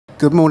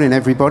Good morning,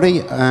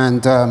 everybody,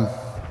 and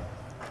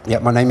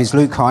my name is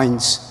Luke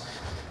Hinds,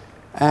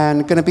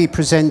 and I'm going to be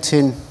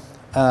presenting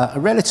a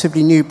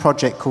relatively new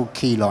project called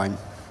Keyline.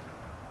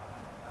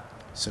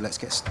 So let's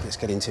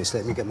get into this.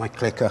 Let me get my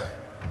clicker.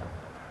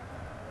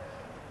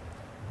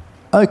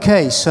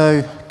 Okay,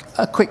 so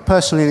a quick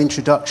personal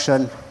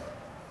introduction.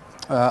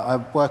 I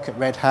work at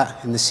Red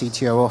Hat in the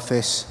CTO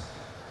office.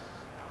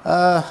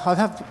 I've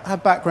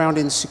had background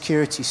in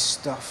security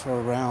stuff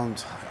for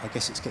around, I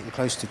guess it's getting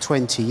close to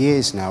 20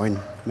 years now in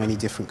many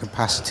different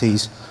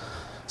capacities.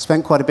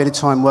 Spent quite a bit of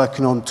time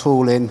working on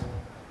tooling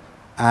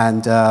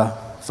and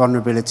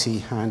vulnerability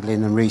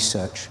handling and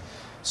research.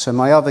 So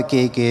my other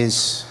gig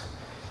is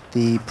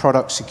the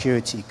product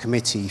security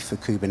committee for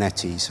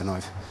Kubernetes, and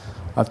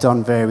I've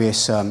done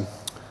various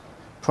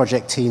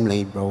project team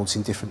lead roles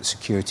in different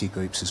security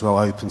groups as well,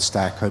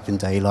 OpenStack,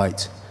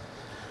 OpenDaylight.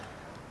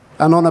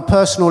 And on a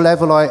personal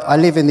level, I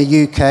live in the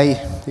UK.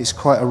 It's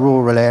quite a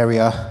rural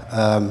area.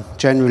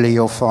 Generally,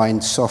 you'll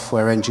find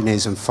software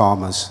engineers and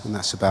farmers, and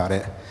that's about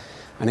it.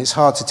 And it's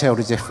hard to tell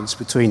the difference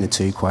between the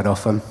two quite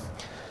often.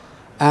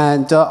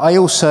 And I'm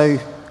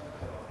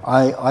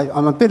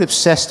a bit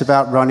obsessed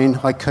about running.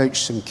 I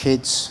coach some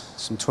kids,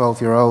 some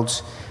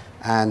 12-year-olds,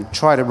 and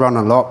try to run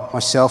a lot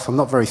myself. I'm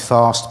not very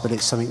fast, but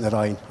it's something that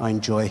I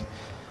enjoy,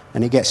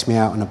 and it gets me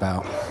out and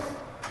about.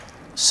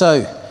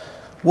 So,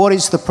 what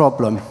is the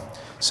problem?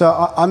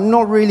 So I'm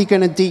not really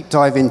going to deep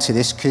dive into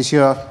this because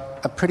you're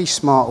a pretty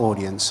smart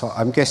audience.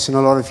 I'm guessing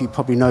a lot of you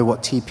probably know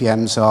what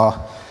TPMs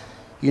are.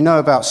 You know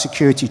about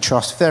security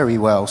trust very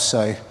well,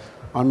 so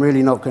I'm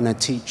really not going to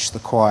teach the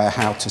choir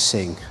how to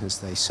sing, as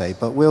they say.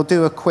 But we'll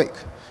do a quick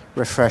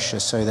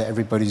refresher so that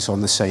everybody's on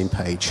the same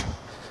page.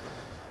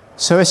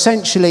 So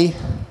essentially,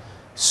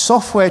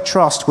 software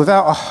trust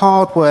without a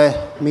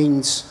hardware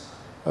means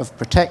of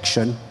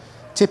protection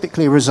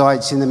typically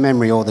resides in the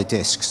memory or the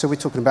disk. So we're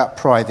talking about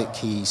private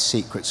keys,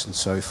 secrets, and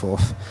so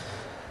forth.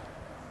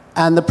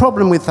 And the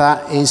problem with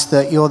that is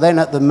that you're then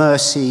at the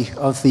mercy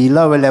of the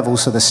lower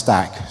levels of the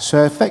stack.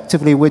 So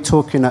effectively, we're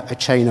talking a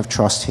chain of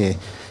trust here.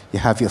 You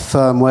have your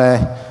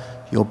firmware,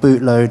 your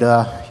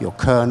bootloader, your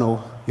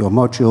kernel, your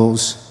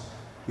modules.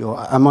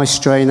 Am I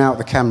straying out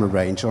the camera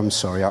range? I'm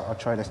sorry, I'll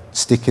try to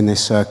stick in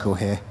this circle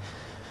here.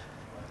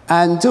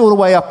 And all the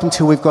way up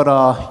until we've got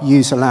our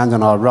user land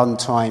and our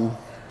runtime,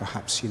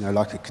 perhaps,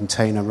 like a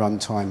container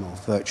runtime or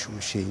virtual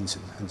machines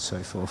and so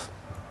forth.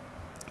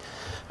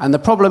 And the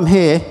problem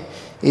here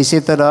is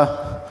if that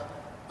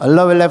a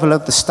lower level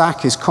of the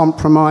stack is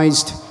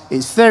compromised,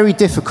 it's very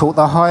difficult,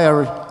 the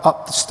higher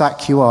up the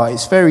stack you are,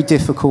 it's very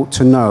difficult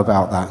to know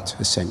about that,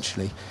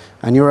 essentially.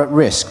 And you're at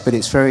risk, but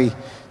it's very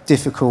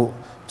difficult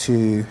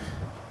to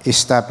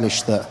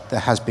establish that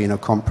there has been a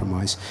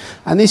compromise.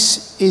 And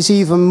this is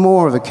even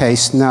more of a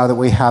case now that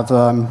we have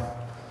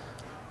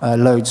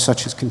loads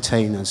such as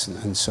containers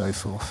and so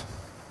forth,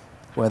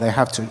 where they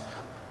have to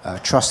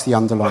trust the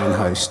underlying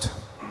host.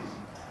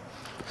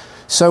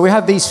 So we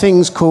have these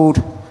things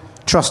called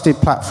trusted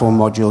platform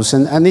modules,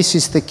 and this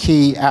is the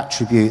key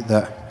attribute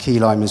that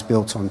Keyline is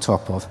built on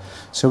top of.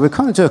 So we'll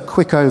kind of do a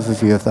quick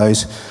overview of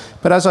those.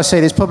 But as I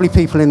say, there's probably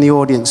people in the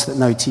audience that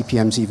know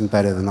TPMs even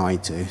better than I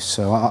do.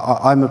 So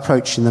I'm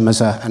approaching them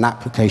as an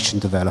application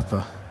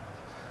developer.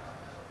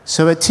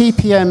 So a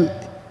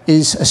TPM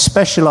is a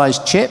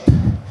specialized chip.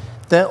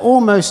 They're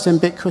almost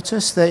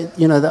ubiquitous. A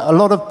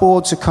lot of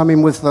boards are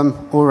coming with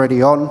them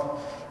already on.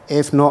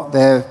 If not,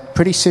 they're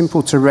pretty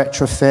simple to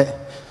retrofit.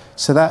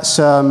 So that's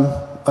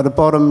at the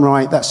bottom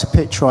right, that's a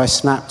picture I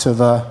snapped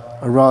of a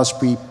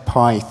Raspberry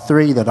Pi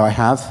 3 that I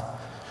have.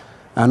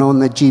 And on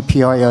the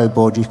GPIO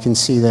board, you can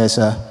see there's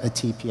a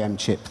TPM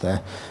chip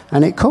there.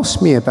 And it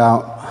cost me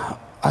about,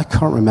 I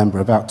can't remember,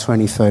 about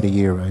 20, 30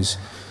 euros.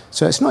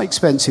 So it's not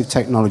expensive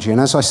technology.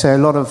 And as I say, a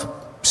lot of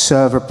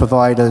server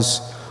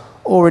providers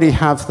already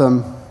have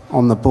them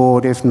on the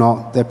board. If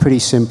not, they're pretty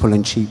simple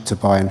and cheap to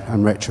buy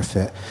and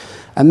retrofit.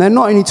 And they're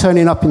not only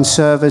turning up in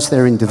servers,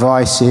 they're in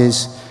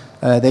devices.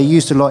 They're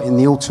used a lot in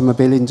the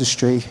automobile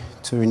industry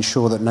to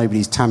ensure that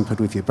nobody's tampered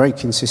with your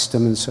braking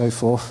system and so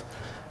forth.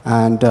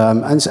 And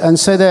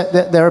so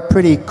they're a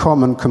pretty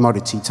common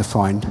commodity to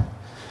find.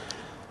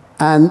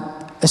 And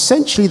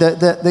essentially,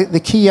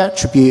 the key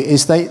attribute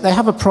is they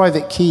have a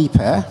private key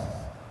pair,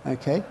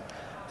 okay?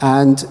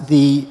 And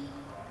they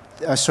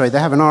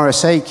have an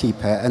RSA key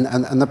pair,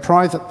 and the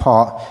private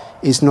part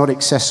is not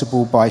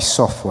accessible by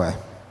software.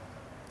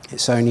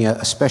 It's only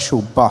a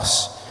special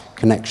bus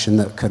connection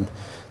that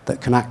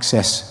can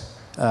access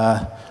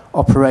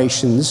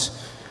operations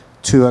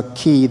to a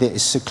key that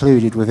is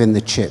secluded within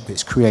the chip.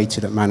 It's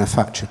created at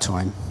manufacture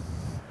time.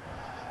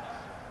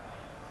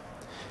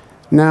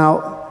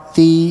 Now,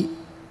 the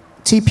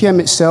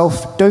TPM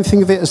itself, don't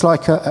think of it as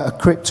like a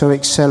crypto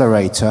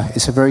accelerator.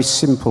 It's a very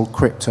simple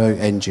crypto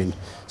engine.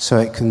 So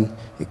it can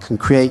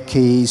create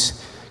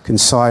keys, can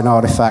sign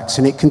artifacts,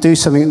 and it can do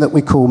something that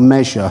we call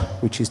measure,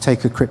 which is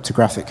take a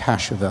cryptographic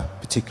hash of a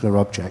particular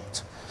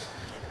object.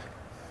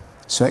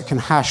 So it can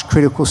hash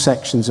critical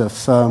sections of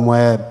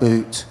firmware,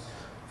 boot,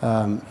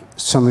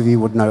 some of you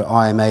would know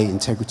IMA,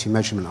 Integrity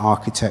Measurement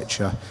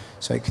Architecture.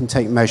 So it can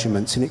take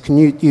measurements, and it can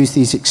use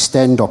these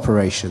extend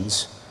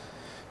operations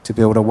to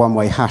build a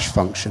one-way hash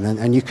function.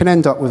 And you can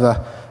end up with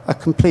a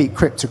complete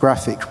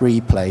cryptographic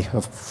replay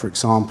of, for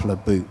example, a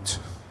boot.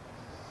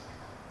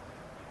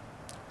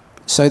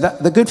 So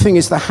the good thing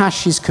is the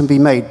hashes can be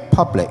made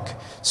public.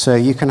 So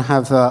you can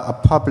have a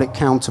public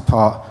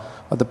counterpart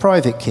of the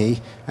private key,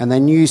 and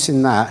then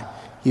using that,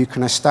 you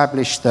can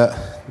establish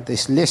that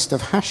this list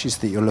of hashes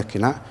that you're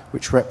looking at,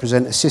 which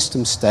represent a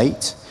system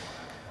state,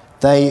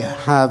 they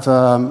have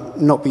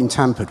not been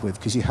tampered with,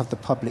 because you have the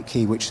public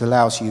key, which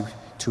allows you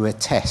to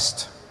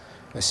attest,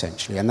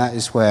 essentially. And that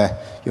is where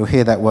you'll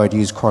hear that word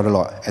used quite a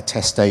lot,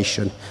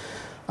 attestation.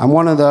 And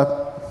one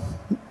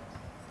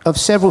of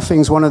several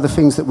things, one of the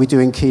things that we do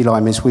in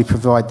Keylime is we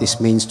provide this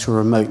means to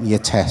remotely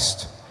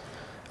attest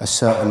a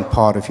certain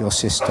part of your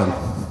system.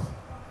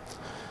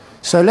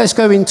 So let's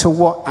go into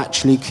what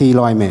actually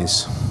Keylime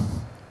is.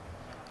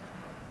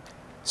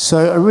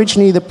 So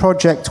originally the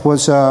project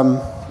was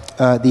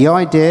the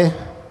idea,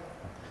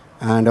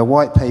 and a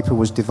white paper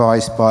was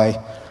devised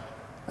by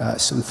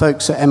some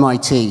folks at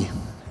MIT.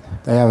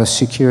 They have a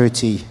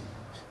security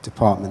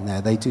department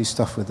there. They do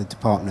stuff with the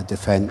Department of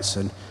Defense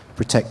and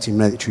protecting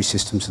military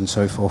systems and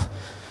so forth.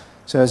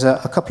 So there's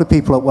a couple of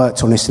people that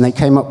worked on this, and they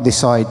came up with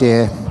this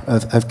idea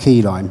of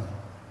Keylime.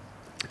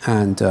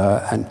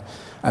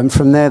 And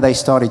from there, they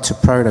started to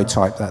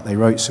prototype that. They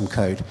wrote some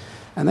code.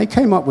 And they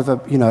came up with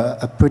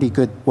a pretty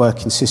good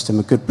working system,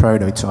 a good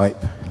prototype.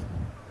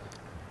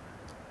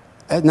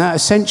 And now,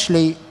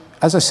 essentially,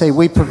 as I say,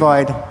 we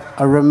provide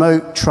a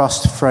remote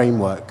trust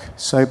framework.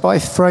 So by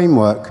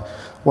framework,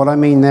 what I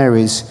mean there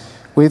is,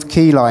 with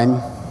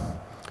Keylime,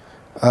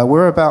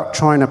 we're about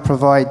trying to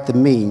provide the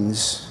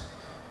means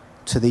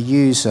to the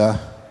user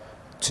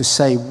to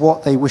say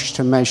what they wish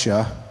to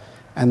measure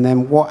and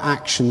then what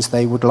actions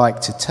they would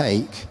like to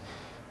take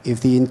if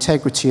the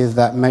integrity of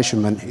that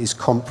measurement is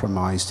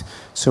compromised.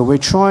 So we're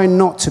trying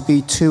not to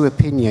be too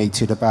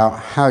opinionated about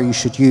how you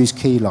should use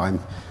Keylime.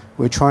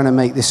 We're trying to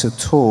make this a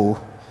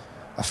tool,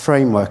 a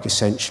framework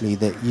essentially,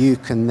 that you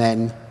can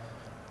then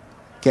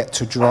get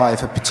to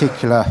drive a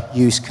particular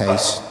use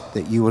case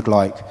that you would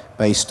like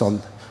based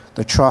on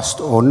the trust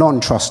or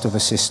non-trust of a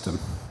system.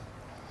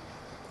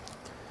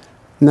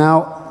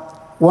 Now,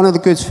 one of the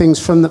good things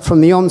from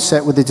the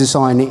onset with the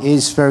design, it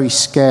is very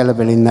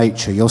scalable in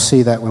nature. You'll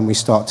see that when we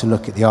start to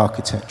look at the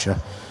architecture.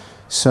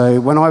 So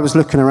when I was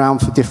looking around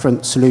for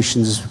different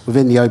solutions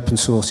within the open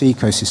source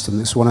ecosystem,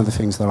 that's one of the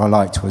things that I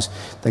liked, was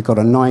they got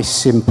a nice,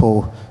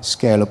 simple,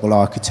 scalable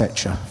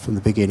architecture from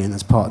the beginning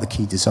as part of the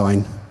key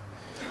design.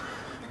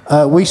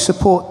 We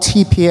support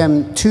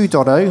TPM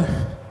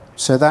 2.0,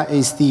 so that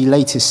is the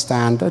latest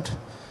standard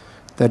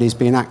that is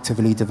being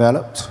actively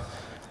developed.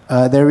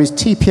 There is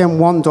TPM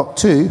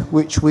 1.2,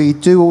 which we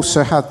do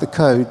also have the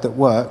code that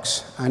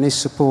works and is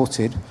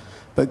supported,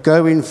 but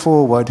going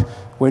forward,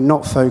 we're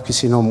not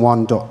focusing on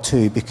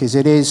 1.2 because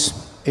it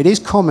is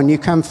common, you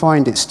can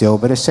find it still,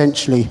 but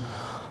essentially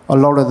a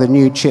lot of the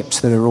new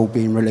chips that are all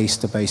being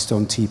released are based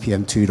on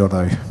TPM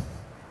 2.0.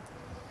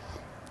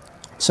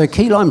 So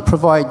Keylime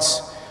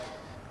provides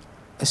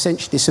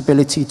essentially this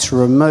ability to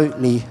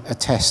remotely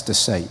attest a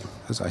state,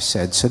 as I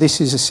said. So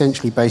this is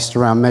essentially based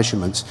around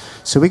measurements.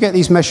 So we get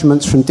these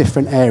measurements from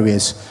different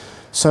areas.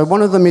 So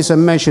one of them is a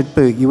measured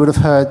boot. You would have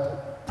heard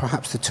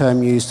perhaps the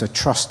term used, a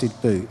trusted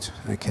boot.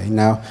 Okay,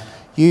 now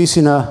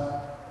using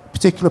a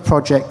particular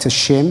project, a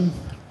shim,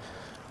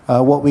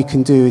 what we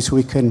can do is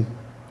we can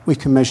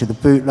measure the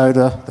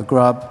bootloader, the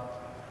grub,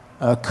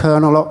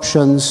 kernel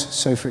options.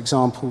 So for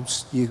example,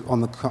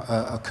 on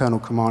the kernel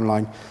command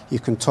line, you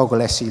can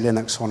toggle SE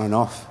Linux on and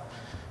off,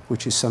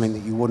 which is something that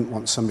you wouldn't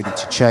want somebody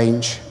to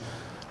change.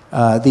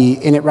 The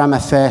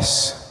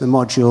initramfs, the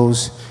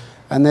modules,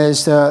 and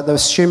there's the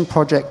shim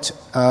project.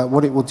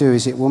 What it will do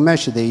is it will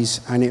measure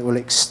these and it will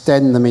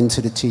extend them into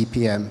the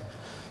TPM.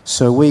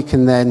 So we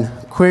can then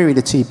query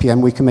the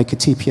TPM, we can make a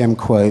TPM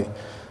quote,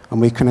 and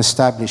we can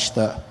establish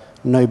that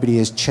nobody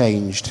has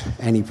changed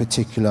any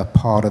particular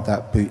part of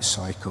that boot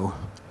cycle.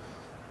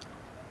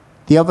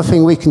 The other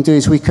thing we can do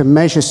is we can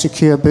measure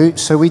secure boot.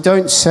 So we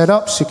don't set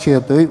up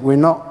secure boot. We're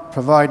not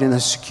providing a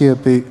secure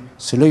boot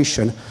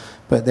solution,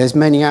 but there's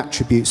many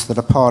attributes that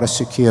are part of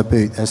secure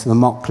boot. There's the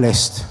mock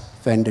list,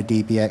 vendor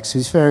DBX.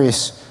 There's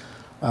various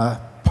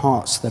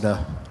parts that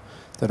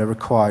are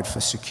required for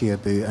secure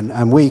boot,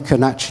 and we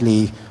can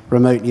actually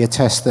remotely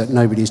attest that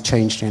nobody's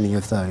changed any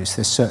of those.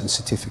 There's certain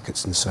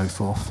certificates and so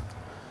forth.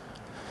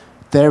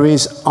 There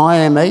is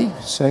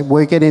IMA, so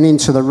we're getting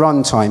into the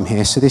runtime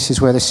here. So this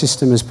is where the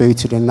system is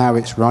booted and now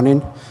it's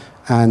running.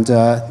 And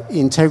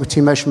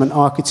integrity measurement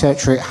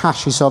architecture, it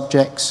hashes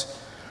objects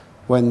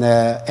when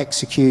they're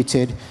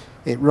executed.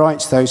 It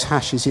writes those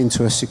hashes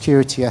into a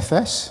security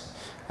FS.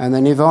 And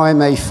then if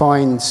IMA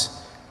finds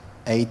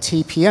a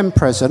TPM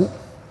present,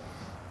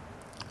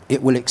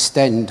 it will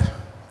extend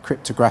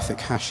cryptographic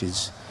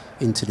hashes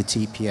into the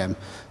TPM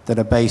that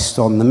are based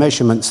on the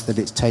measurements that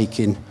it's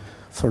taking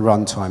for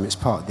runtime. It's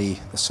part of the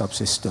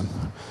subsystem.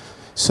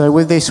 So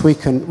with this, we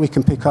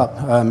can pick up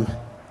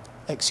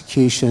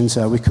executions.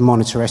 We can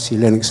monitor SE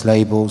Linux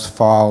labels,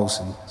 files,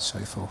 and so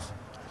forth.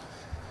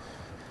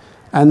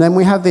 And then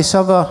we have this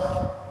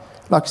other,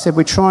 like I said,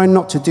 we're trying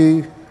not to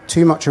do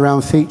too much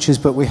around features,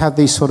 but we have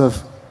these sort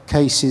of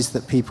cases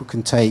that people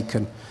can take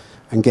and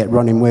get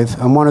running with.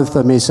 And one of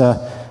them is an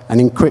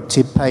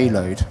encrypted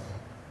payload.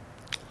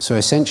 So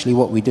essentially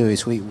what we do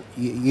is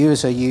you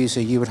as a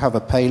user, you would have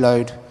a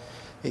payload.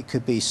 It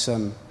could be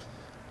some,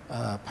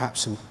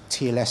 perhaps some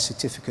TLS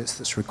certificates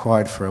that's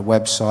required for a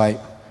website,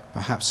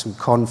 perhaps some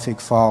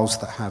config files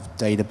that have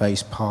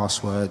database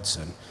passwords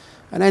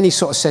and any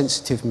sort of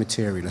sensitive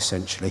material,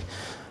 essentially.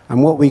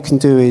 And what we can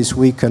do is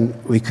we can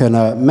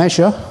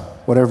measure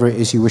whatever it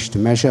is you wish to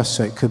measure.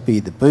 So it could be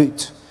the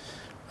boot.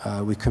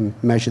 We can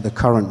measure the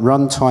current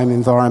runtime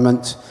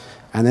environment.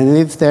 And then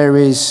if there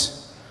is,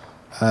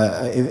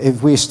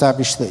 if we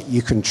establish that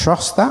you can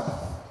trust that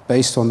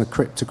based on the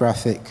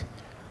cryptographic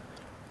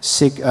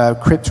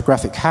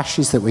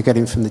hashes that we're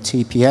getting from the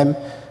TPM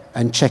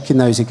and checking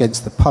those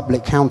against the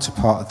public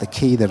counterpart of the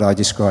key that I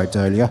described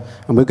earlier.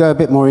 And we'll go a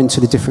bit more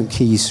into the different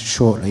keys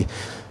shortly.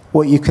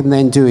 What you can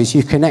then do is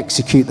you can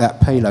execute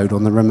that payload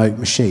on the remote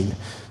machine.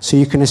 So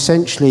you can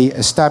essentially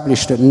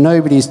establish that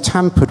nobody's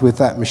tampered with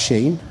that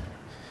machine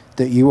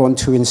that you want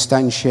to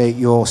instantiate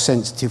your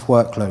sensitive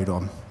workload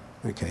on.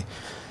 Okay.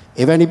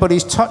 If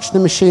anybody's touched the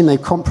machine,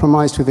 they've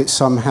compromised with it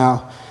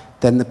somehow,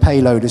 then the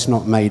payload is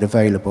not made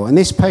available. And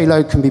this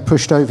payload can be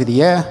pushed over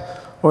the air,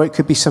 or it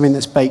could be something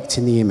that's baked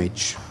in the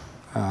image.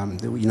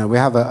 You know, we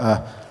have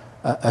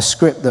a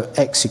script that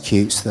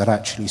executes that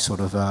actually sort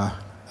of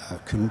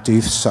can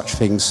do such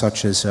things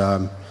such as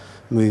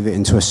move it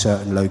into a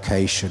certain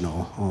location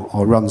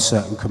or run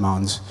certain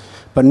commands.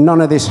 But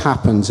none of this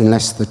happens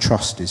unless the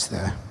trust is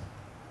there.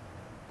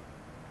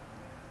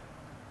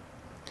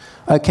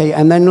 Okay,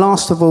 and then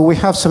last of all, we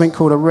have something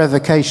called a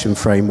revocation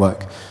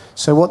framework.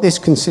 So what this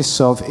consists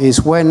of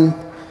is when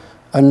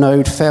a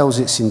node fails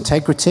its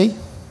integrity,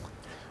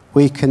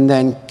 we can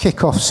then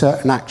kick off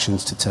certain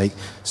actions to take.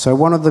 So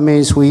one of them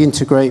is we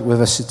integrate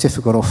with a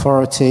certificate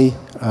authority.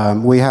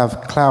 We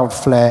have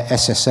Cloudflare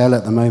SSL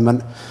at the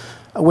moment.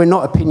 We're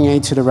not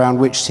opinionated around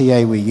which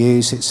CA we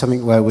use. It's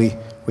something where we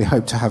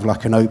hope to have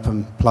like an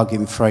open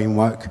plugin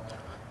framework.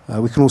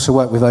 We can also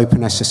work with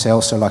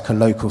OpenSSL, so like a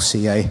local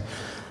CA.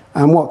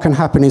 And what can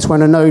happen is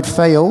when a node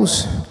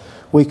fails,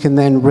 we can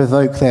then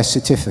revoke their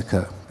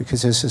certificate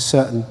because there's a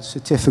certain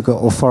certificate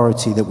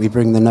authority that we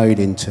bring the node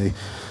into.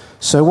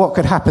 So what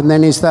could happen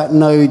then is that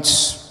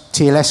node's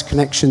TLS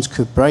connections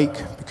could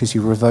break because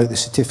you revoke the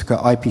certificate,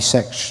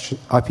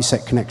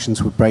 IPsec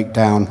connections would break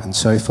down and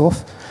so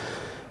forth.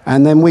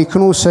 And then we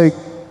can also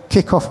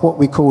kick off what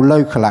we call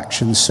local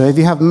actions. So if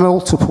you have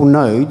multiple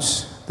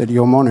nodes that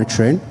you're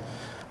monitoring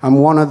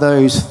and one of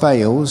those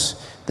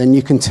fails, then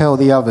you can tell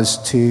the others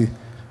to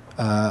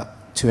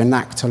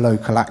enact a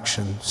local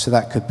action. So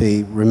that could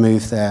be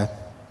remove their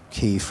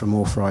key from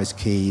authorized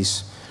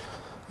keys,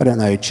 I don't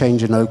know,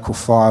 change a local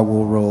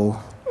firewall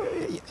rule,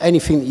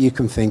 anything that you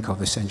can think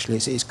of, essentially.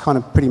 It's kind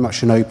of pretty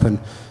much an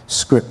open,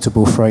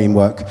 scriptable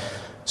framework.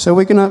 So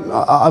we're going to,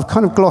 I've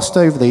kind of glossed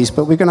over these,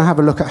 but we're going to have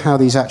a look at how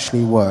these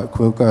actually work.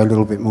 We'll go a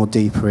little bit more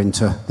deeper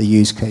into the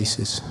use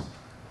cases.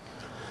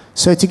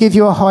 So to give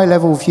you a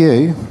high-level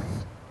view,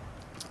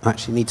 I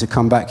actually need to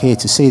come back here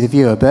to see the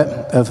view a bit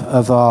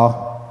of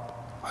our,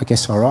 I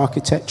guess, our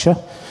architecture.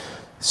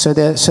 So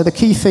the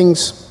key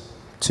things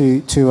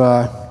to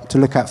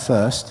look at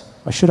first,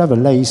 I should have a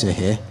laser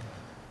here.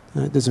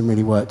 It doesn't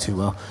really work too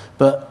well.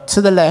 But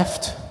to the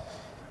left,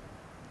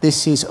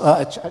 this is,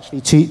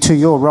 actually to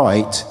your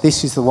right,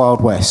 this is the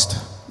Wild West,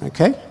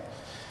 okay?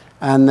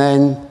 And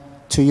then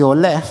to your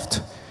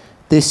left,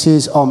 this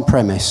is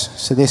on-premise.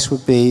 So this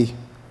would be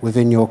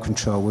within your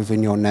control,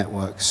 within your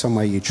network,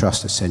 somewhere you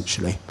trust,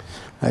 essentially,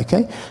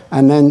 okay?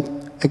 And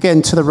then,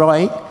 again, to the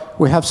right,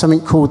 we have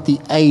something called the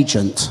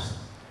agent.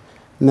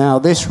 Now,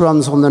 this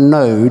runs on the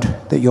node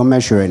that you're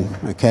measuring,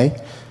 okay?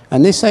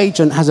 And this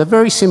agent has a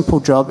very simple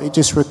job. It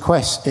just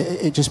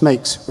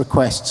makes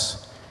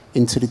requests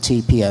into the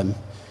TPM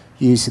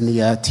using the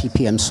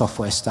TPM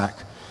software stack.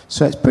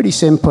 So it's pretty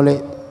simple.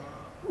 It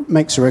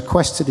makes a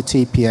request to the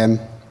TPM,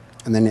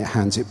 and then it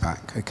hands it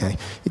back, okay?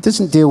 It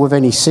doesn't deal with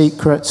any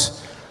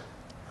secrets.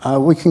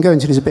 We can go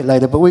into this a bit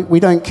later, but we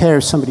don't care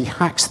if somebody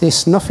hacks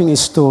this. Nothing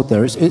is stored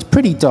there. It's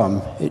pretty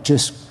dumb. It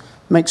just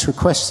makes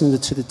requests to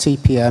the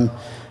TPM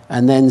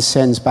and then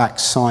sends back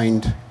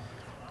signed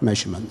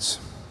measurements.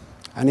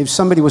 And if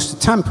somebody was to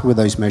tamper with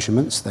those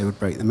measurements, they would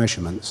break the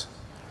measurements.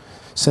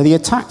 So the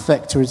attack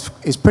vector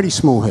is pretty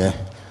small here.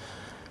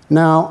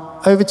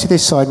 Now, over to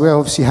this side, we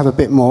obviously have a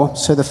bit more.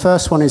 So the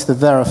first one is the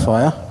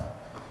verifier.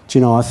 Do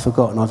you know, I've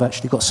forgotten, I've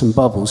actually got some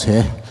bubbles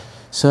here.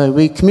 So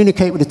we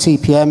communicate with the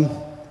TPM,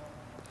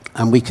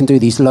 and we can do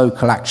these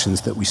local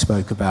actions that we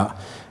spoke about.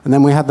 And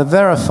then we have the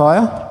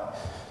verifier.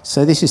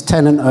 So this is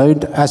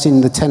tenant-owned, as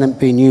in the tenant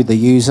being you, the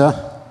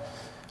user.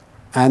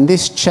 And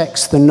this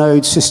checks the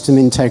node system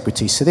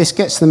integrity. So this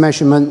gets the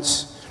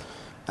measurements,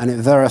 and it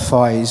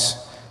verifies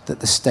that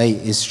the state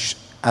is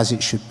as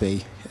it should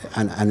be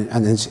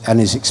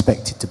and is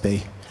expected to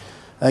be.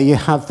 You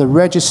have the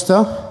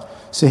register.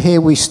 So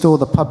here we store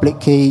the public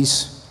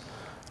keys,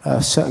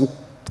 certain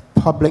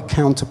public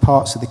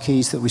counterparts of the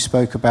keys that we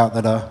spoke about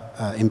that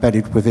are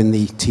embedded within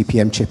the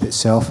TPM chip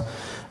itself.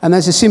 And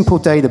there's a simple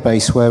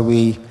database where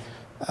we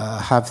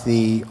have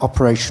the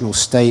operational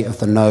state of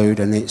the node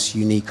and its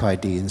unique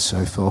ID and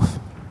so forth.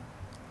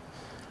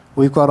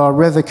 We've got our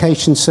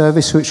revocation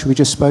service, which we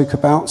just spoke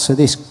about. So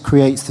this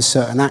creates the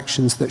certain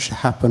actions that should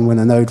happen when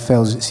a node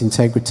fails its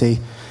integrity.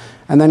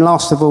 And then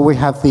last of all, we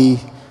have the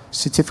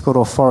certificate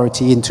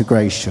authority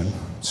integration.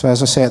 So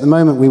as I say, at the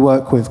moment, we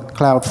work with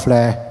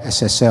Cloudflare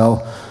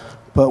SSL,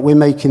 but we're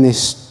making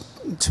this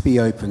to be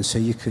open. So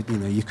you could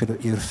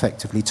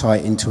effectively tie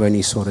it into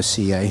any sort of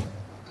CA.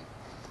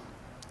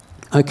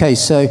 Okay,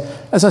 so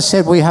as I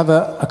said, we have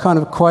a kind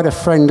of quite a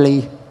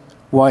friendly,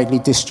 widely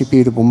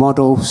distributable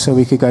model. So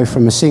we could go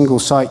from a single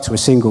site to a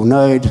single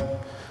node.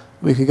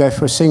 We could go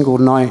from a single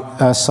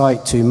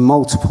site to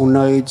multiple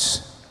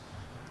nodes,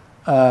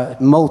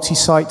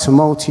 multi-site to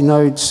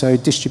multi-node. So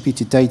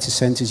distributed data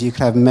centers, you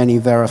could have many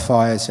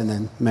verifiers and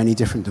then many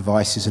different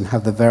devices and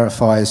have the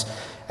verifiers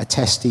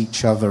attest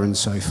each other and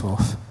so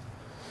forth.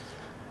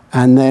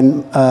 And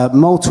then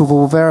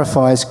multiple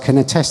verifiers can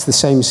attest the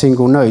same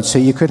single node. So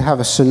you could have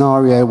a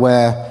scenario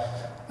where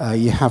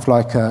you have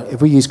like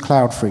if we use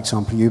cloud, for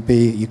example,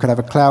 you could have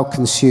a cloud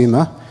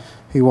consumer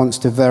who wants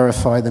to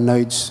verify the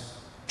node's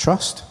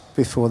trust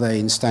before they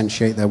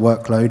instantiate their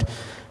workload.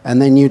 And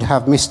then you'd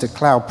have Mr.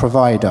 Cloud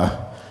Provider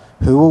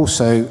who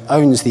also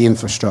owns the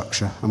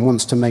infrastructure and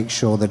wants to make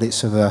sure that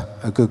it's of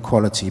a good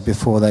quality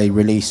before they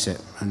release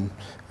it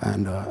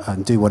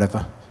and do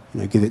whatever,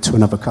 give it to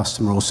another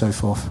customer or so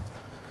forth.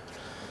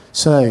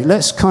 So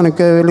let's kind of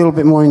go a little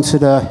bit more into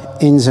the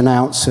ins and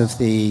outs of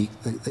the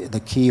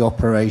key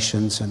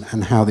operations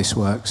and how this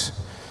works.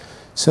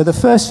 So the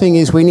first thing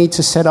is we need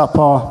to set up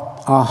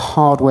our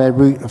hardware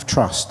root of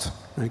trust.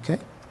 Okay?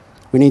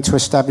 We need to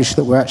establish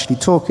that we're actually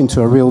talking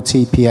to a real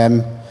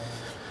TPM,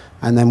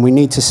 and then we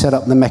need to set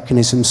up the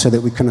mechanism so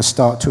that we can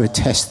start to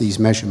attest these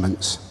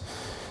measurements.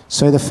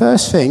 So the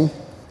first thing,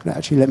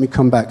 actually let me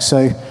come back.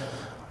 So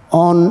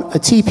on a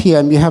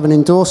TPM, you have an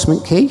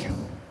endorsement key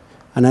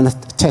and an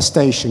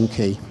attestation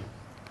key.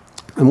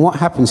 And what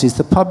happens is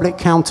the public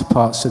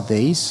counterparts of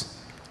these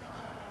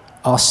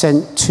are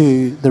sent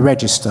to the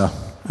register,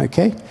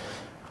 okay?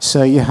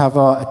 So you have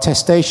our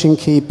attestation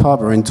key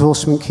pub, our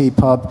endorsement key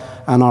pub,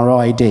 and our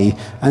ID.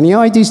 And the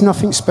ID is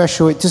nothing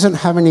special. It doesn't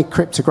have any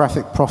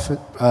cryptographic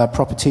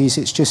properties.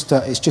 It's just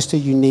a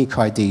unique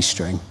ID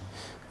string.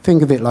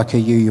 Think of it like a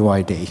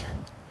UUID.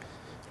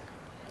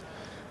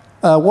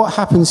 What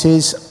happens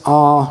is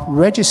our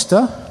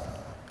register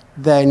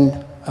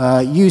then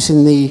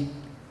using the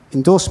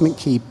endorsement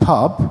key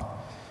pub,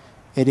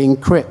 it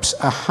encrypts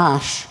a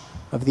hash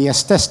of the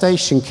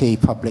attestation key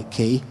public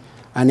key,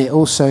 and it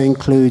also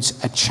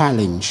includes a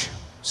challenge.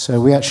 So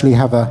we actually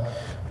have a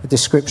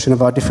description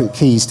of our different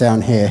keys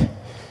down here.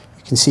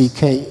 You can see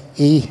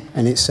KE,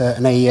 and it's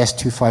an AES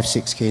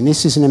 256 key. And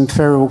this is an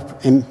inferior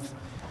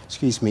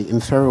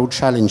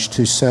challenge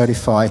to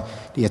certify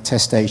the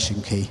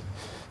attestation key.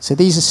 So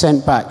these are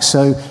sent back.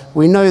 So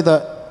we know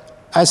that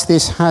as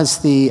this has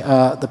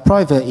the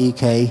private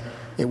EK,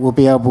 it will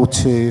be able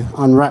to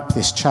unwrap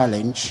this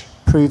challenge,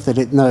 prove that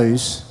it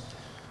knows,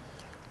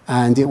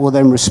 and it will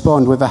then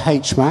respond with a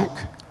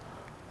HMAC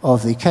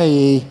of the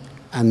KE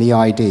and the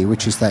ID,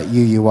 which is that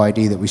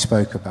UUID that we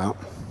spoke about.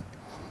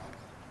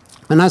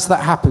 And as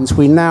that happens,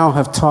 we now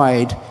have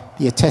tied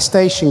the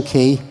attestation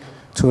key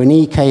to an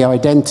EK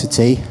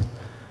identity,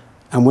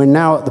 and we're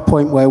now at the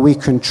point where we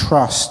can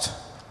trust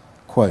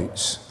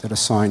quotes that are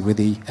signed with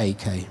the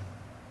AK.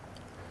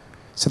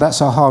 So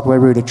that's our hardware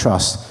root of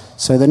trust.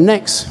 So the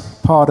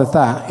next part of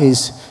that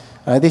is,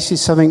 this is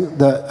something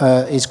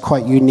that is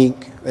quite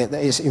unique.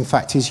 In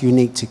fact, is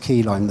unique to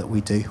Keylime that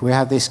we do. We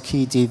have this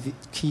key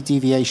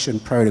deviation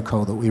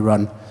protocol that we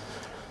run.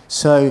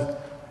 So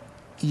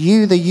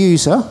you, the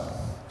user,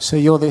 so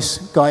you're this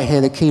guy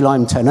here, the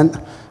Keylime tenant,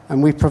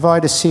 and we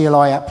provide a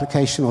CLI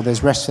application, or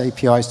there's REST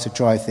APIs to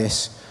drive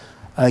this.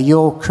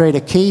 You'll create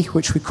a key,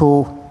 which we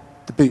call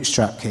the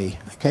bootstrap key,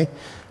 okay?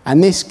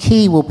 And this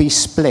key will be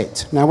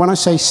split. Now, when I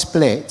say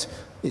split,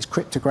 it's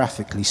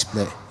cryptographically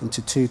split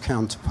into two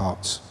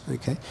counterparts,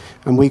 okay?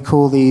 And we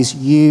call these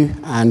U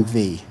and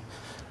V.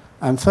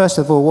 And first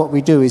of all, what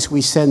we do is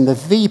we send the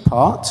V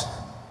part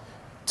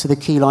to the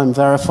Keylime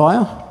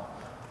verifier,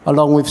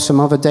 along with some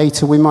other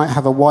data. We might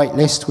have a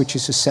whitelist, which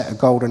is a set of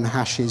golden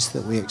hashes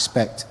that we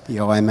expect the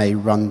IMA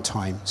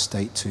runtime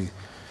state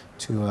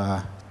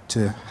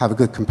to have a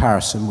good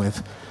comparison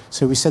with.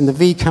 So we send the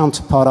V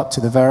counterpart up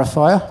to the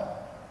verifier.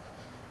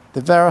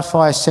 The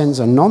verifier sends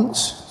a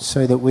nonce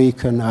so that we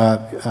can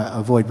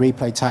avoid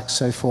replay tax,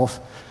 so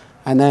forth.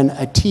 And then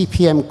a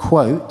TPM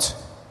quote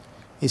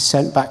is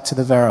sent back to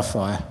the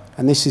verifier.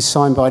 And this is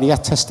signed by the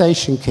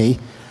attestation key.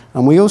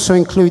 And we also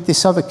include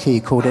this other key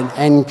called an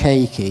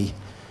NK key.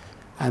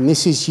 And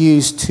this is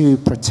used to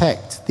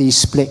protect these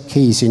split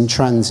keys in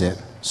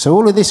transit. So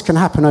all of this can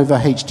happen over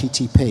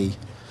HTTP.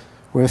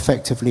 We're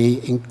effectively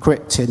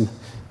encrypting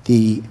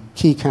the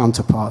key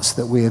counterparts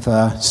that we've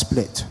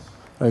split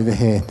over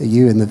here, the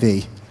U and the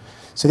V.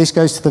 So this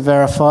goes to the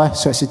verifier.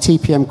 So it's a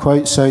TPM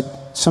quote. So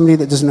somebody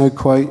that doesn't know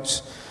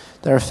quotes,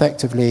 they're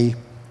effectively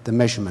the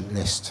measurement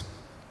list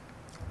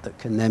that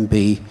can then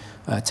be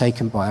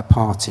taken by a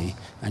party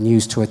and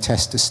used to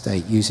attest a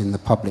state using the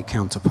public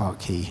counterpart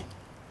key.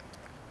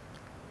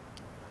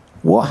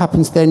 What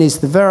happens then is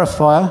the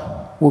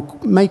verifier will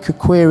make a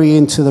query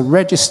into the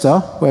register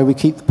where we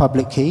keep the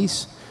public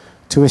keys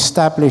to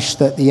establish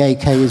that the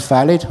AK is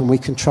valid and we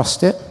can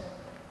trust it.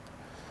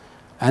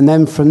 And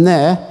then from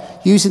there,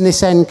 using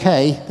this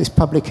NK, this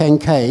public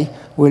NK,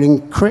 we'll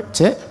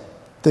encrypt it,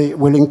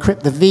 we'll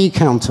encrypt the V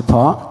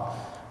counterpart,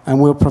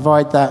 and we'll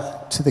provide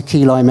that to the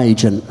keylime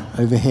agent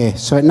over here.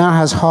 So it now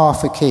has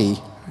half a key.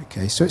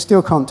 Okay, so it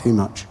still can't do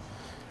much.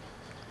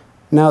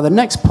 Now the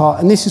next part,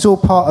 and this is all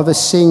part of a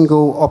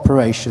single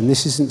operation.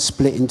 This isn't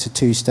split into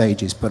 2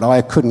 stages, but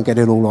I couldn't get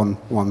it all on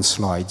one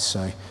slide.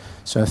 So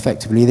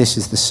effectively, this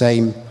is the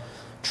same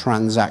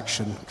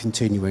transaction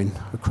continuing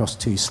across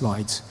 2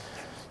 slides.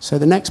 So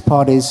the next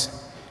part is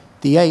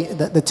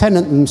the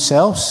tenant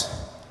themselves.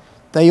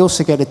 They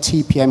also get a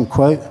TPM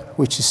quote,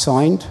 which is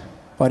signed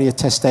by the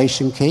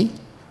attestation key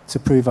to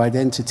prove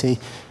identity.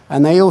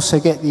 And they also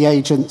get the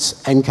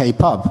agent's NK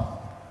pub.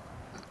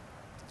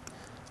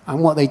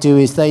 And what they do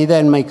is they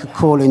then make a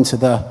call into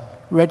the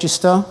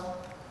register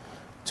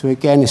to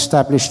again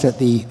establish that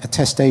the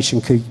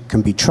attestation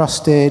can be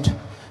trusted.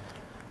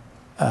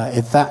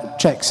 If that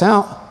checks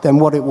out, then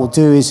what it will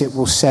do is it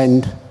will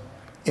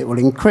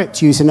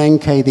encrypt using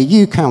NK the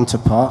U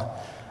counterpart,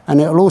 and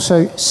it will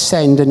also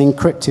send an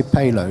encrypted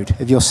payload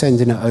if you're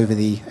sending it over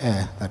the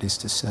air, that is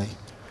to say.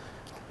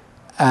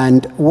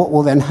 And what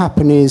will then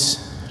happen is,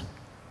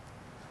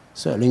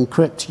 so it'll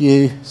encrypt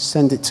U,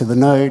 send it to the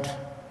node.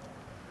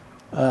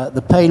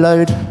 The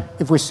payload,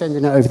 if we're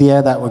sending it over the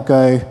air, that would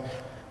go.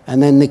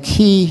 And then the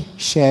key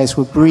shares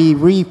will be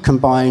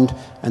recombined,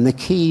 and the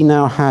key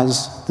now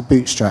has the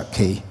bootstrap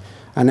key.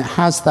 And it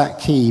has that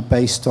key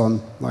based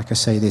on, like I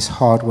say, this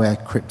hardware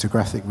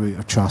cryptographic root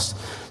of trust.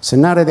 So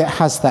now that it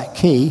has that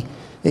key,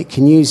 it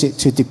can use it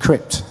to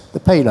decrypt the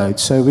payload.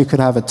 So we could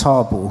have a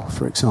tarball,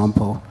 for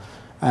example,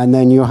 and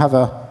then you'll have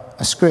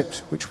a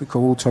script, which we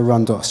call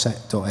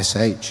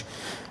autorun.sh,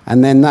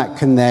 and then that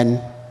can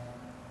then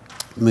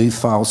move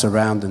files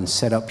around and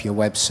set up your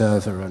web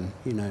server and,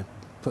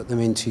 put them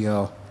into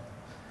your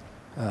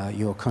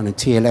kind of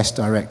TLS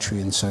directory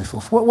and so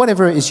forth.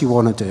 Whatever it is you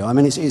want to do. I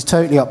mean, it's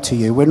totally up to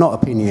you. We're not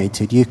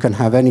opinionated. You can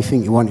have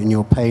anything you want in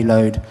your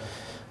payload,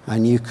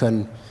 and you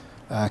can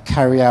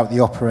carry out the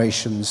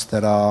operations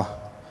that are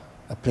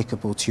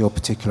applicable to your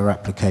particular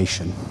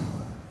application.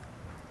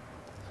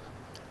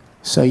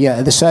 So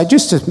yeah, so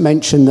just to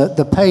mention that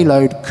the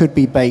payload could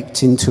be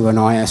baked into an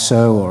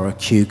ISO or a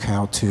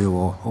QCOW2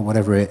 or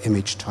whatever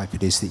image type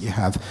it is that you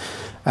have.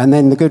 And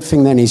then the good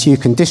thing then is you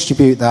can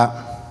distribute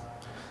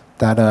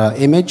that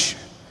image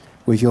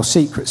with your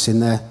secrets in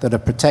there that are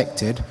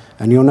protected,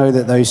 and you'll know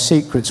that those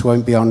secrets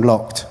won't be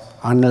unlocked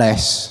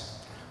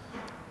unless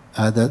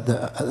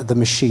the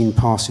machine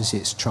passes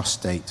its trust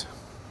state.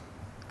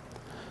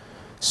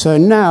 So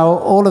now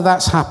all of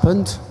that's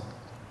happened.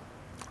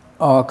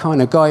 Our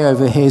kind of guy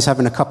over here is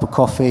having a cup of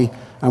coffee,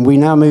 and we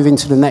now move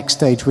into the next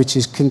stage, which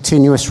is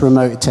continuous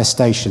remote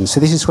attestation. So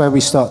this is where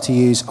we start to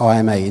use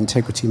IMA,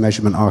 Integrity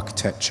Measurement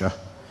Architecture.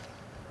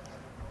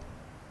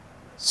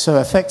 So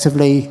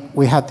effectively,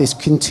 we have this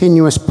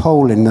continuous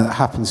polling that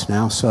happens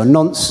now. So a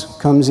nonce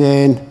comes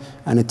in,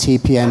 and a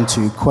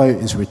TPM2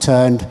 quote is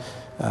returned.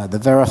 The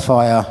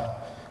verifier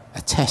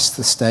attests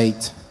the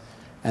state,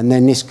 and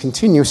then this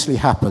continuously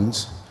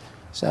happens.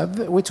 So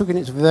we're talking,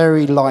 it's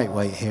very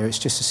lightweight here. It's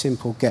just a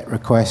simple GET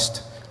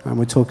request, and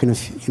we're talking a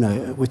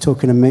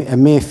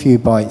mere few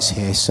bytes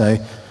here.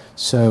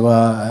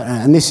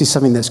 And this is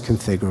something that's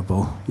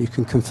configurable. You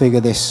can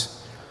configure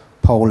this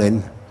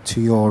polling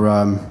to your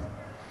own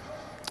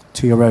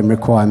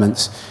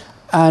requirements.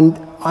 And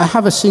I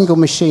have a single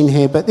machine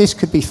here, but this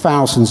could be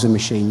thousands of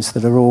machines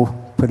that are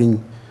all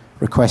putting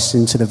requests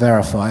into the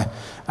verifier.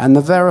 And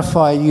the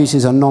verifier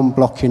uses a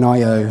non-blocking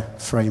I/O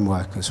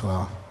framework as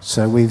well.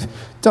 So we've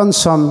done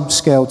some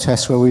scale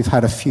tests where we've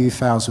had a few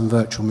thousand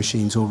virtual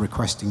machines all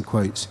requesting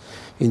quotes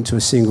into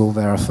a single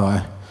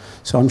verifier.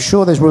 So I'm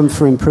sure there's room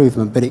for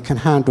improvement, but it can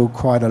handle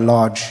quite a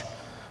large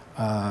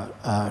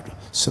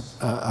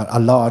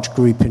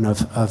grouping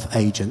of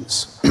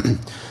agents.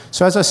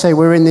 So as I say,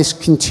 we're in this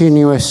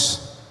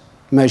continuous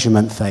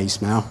measurement phase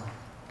now.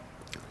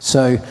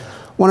 So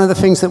one of the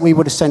things that we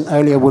would have sent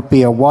earlier would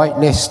be a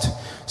whitelist.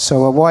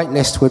 So a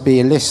whitelist would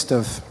be a list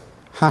of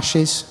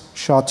hashes,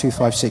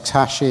 SHA-256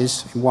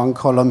 hashes in one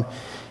column.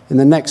 In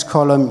the next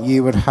column,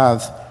 you would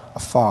have a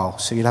file.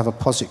 So you'd have a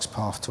POSIX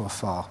path to a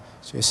file.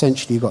 So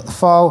essentially, you've got the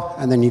file,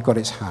 and then you've got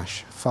its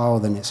hash. File,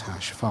 then its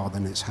hash. File,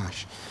 then its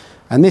hash.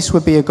 And this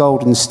would be a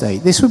golden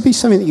state. This would be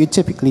something that you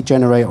typically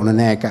generate on an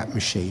air-gapped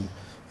machine.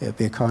 It would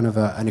be a kind of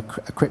a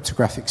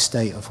cryptographic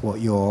state of what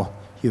you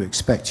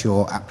expect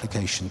your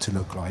application to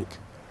look like.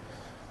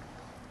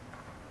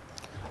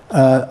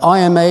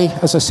 IMA,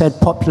 as I said,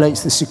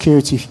 populates the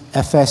security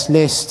FS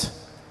list.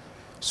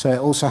 So it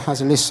also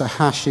has a list of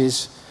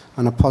hashes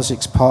and a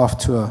POSIX path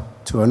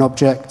to an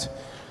object.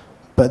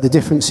 But the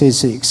difference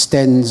is it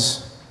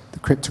extends the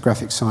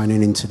cryptographic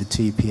signing into the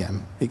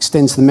TPM. It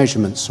extends the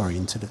measurement, sorry,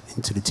 into the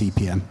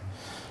TPM.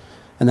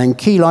 And then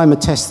keylime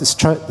attests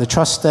the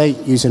trust state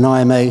using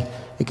IMA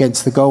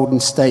against the golden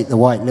state, the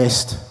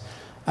whitelist.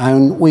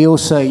 And we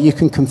also, you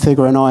can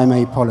configure an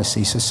IMA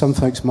policy. So some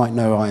folks might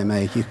know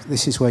IMA.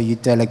 This is where you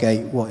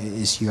delegate what it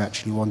is you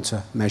actually want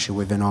to measure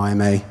with an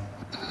IMA.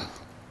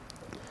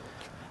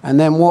 And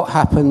then what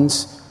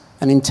happens?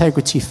 An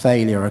integrity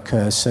failure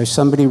occurs. So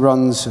somebody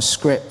runs a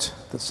script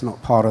that's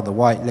not part of the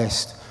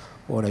whitelist,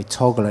 or they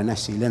toggle an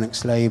SE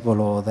Linux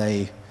label, or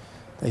they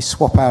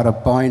swap out a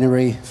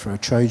binary for a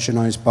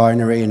Trojanized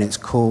binary, and it's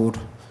called,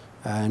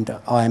 and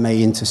IMA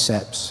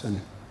intercepts,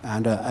 and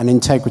an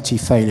integrity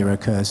failure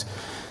occurs.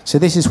 So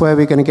this is where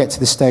we're going to get to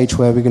the stage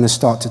where we're going to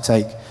start to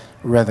take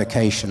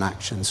revocation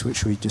actions,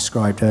 which we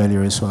described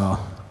earlier as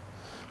well.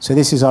 So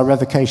this is our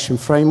revocation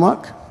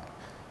framework.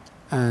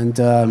 And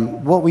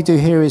what we do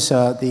here is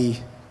the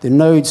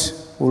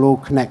nodes will all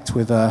connect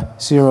with a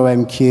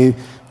 0MQ,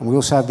 and we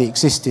also have the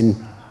existing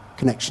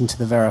connection to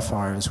the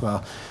verifier as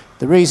well.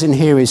 The reason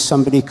here is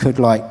somebody could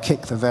like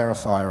kick the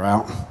verifier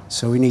out,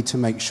 so we need to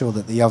make sure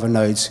that the other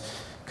nodes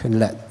can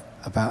let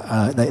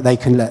they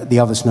can let the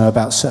others know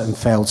about certain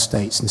failed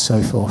states and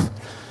so forth.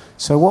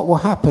 So what will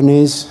happen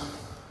is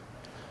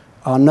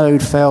our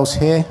node fails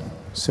here,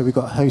 so we've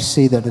got host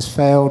C that has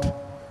failed.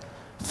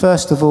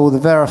 First of all, the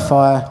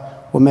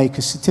verifier will make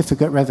a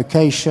certificate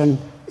revocation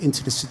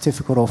into the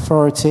certificate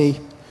authority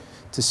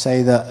to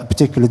say that a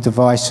particular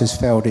device has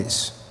failed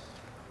its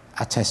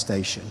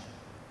attestation.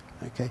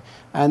 Okay,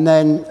 and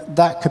then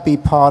that could be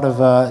part of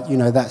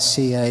that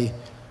CA.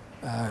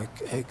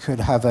 It could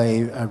have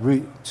a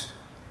root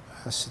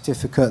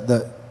certificate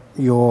that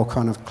your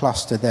kind of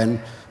cluster then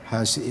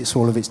has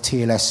all of its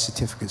TLS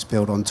certificates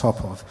built on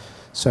top of.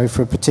 So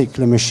for a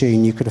particular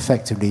machine, you could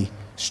effectively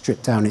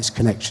strip down its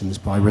connections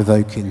by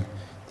revoking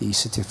the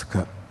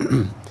certificate.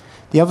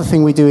 The other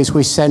thing we do is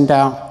we send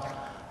out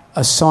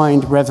a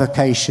signed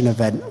revocation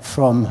event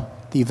from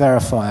the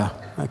verifier.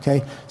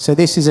 Okay, so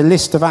this is a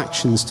list of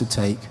actions to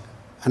take,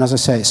 and as I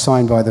say, it's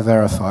signed by the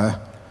verifier.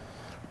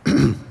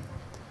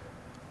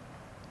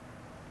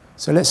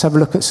 So let's have a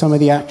look at some of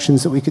the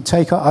actions that we could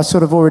take. I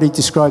sort of already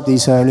described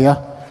these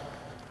earlier,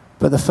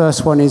 but the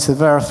first one is the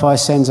verifier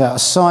sends out a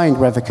signed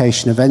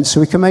revocation event, so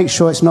we can make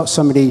sure it's not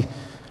somebody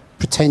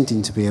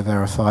pretending to be a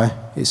verifier.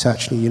 It's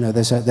actually,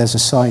 there's a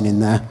sign in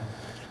there.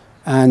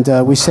 And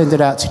we send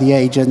it out to the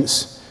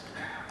agents,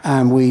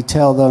 and we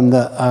tell them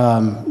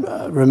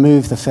that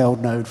remove the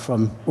failed node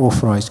from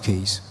authorized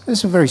keys.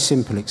 It's a very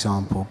simple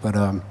example,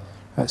 but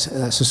that's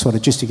a sort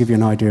of just to give you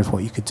an idea of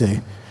what you could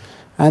do.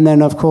 And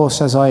then, of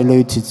course, as I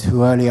alluded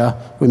to earlier,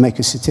 we make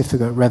a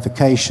certificate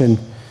revocation,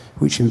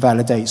 which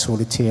invalidates all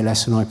the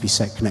TLS and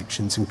IPsec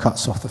connections and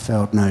cuts off the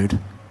failed node.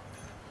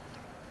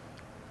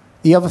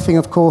 The other thing,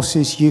 of course,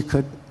 is you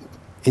could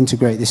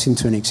integrate this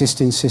into an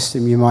existing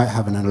system. You might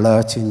have an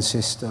alerting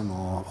system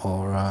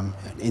or an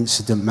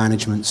incident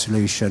management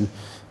solution.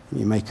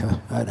 You make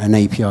an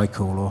API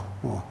call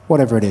or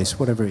whatever it is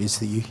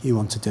that you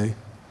want to do.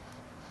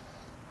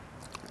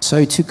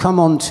 So to come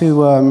on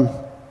to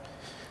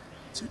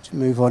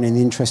move on in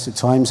the interest of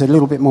time, a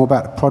little bit more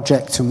about the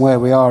project and where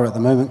we are at the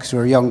moment, because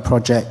we're a young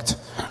project.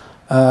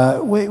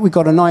 We've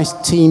got a nice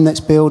team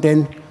that's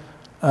building.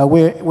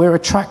 We're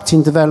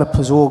attracting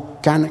developers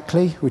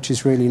organically, which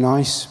is really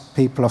nice.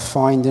 People are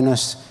finding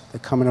us, they're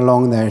coming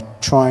along, they're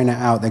trying it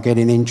out, they're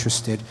getting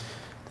interested,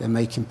 they're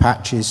making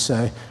patches.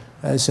 So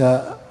as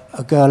a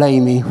girl,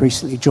 Amy,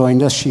 recently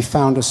joined us. She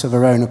found us of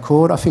her own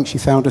accord. I think she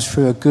found us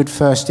through a good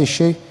first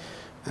issue,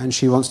 and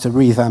she wants to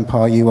revamp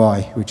our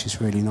UI, which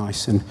is really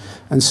nice. And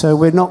so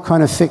we're not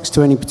kind of fixed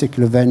to any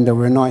particular vendor.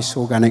 We're a nice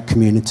organic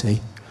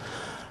community.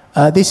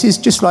 This is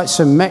just like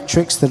some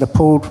metrics that are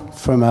pulled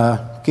from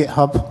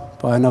GitHub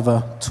by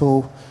another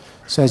tool.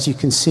 So as you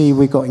can see,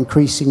 we've got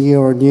increasing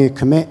year-on-year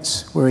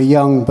commits. We're a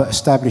young but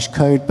established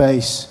code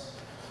base.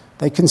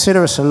 They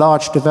consider us a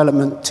large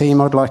development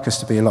team. I'd like us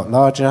to be a lot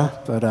larger,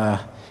 but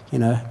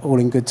all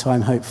in good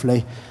time,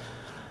 hopefully.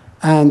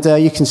 And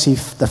you can see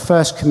the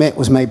first commit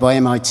was made by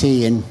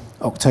MIT in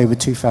October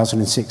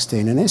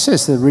 2016. And it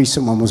says the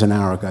recent one was an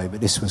hour ago,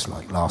 but this was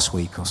like last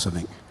week or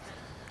something.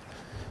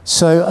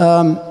 So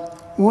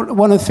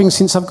one of the things,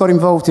 since I've got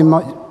involved in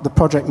the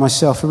project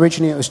myself,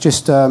 originally it was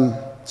just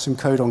some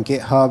code on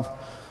GitHub.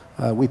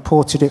 We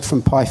ported it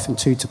from Python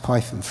 2 to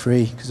Python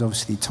 3, because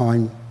obviously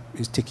time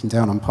is ticking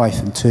down on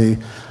Python 2.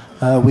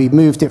 We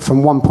moved it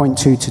from 1.2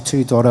 to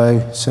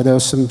 2.0, so there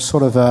was some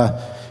sort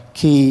of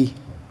key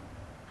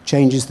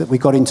changes that we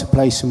got into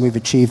place, and we've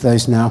achieved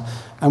those now.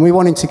 And we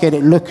wanted to get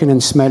it looking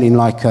and smelling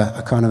like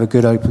a kind of a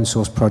good open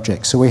source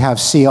project. So we have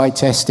CI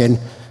testing.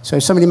 So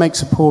if somebody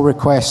makes a pull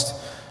request,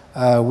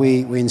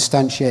 we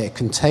instantiate a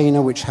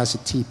container which has a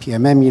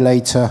TPM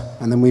emulator,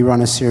 and then we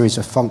run a series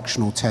of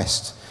functional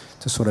tests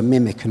to sort of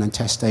mimic an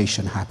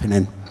attestation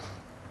happening.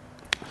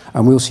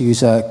 And we also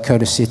use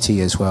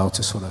Codicity as well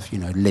to sort of,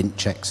 lint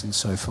checks and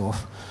so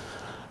forth.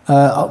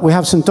 We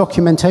have some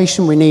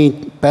documentation. We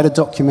need better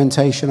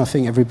documentation. I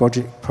think every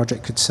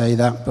project could say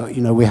that, but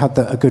we have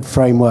a good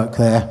framework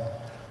there,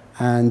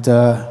 and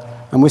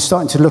we're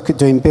starting to look at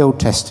doing build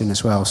testing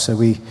as well. So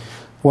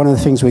one of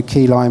the things with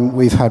Keylime,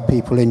 we've had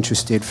people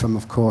interested from,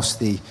 of course,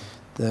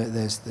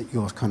 there's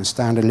your kind of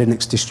standard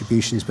Linux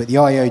distributions, but the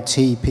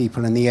IoT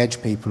people and the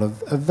edge people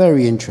are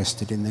very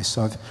interested in this.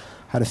 So I've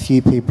had a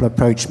few people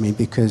approach me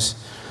because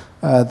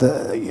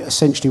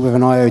essentially with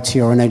an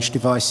IoT or an edge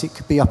device, it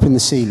could be up in the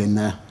ceiling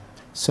there.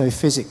 So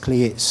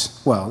physically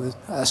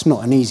that's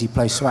not an easy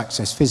place to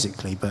access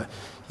physically, but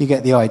you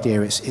get the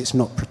idea. It's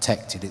not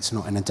protected. It's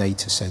not in a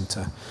data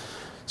center.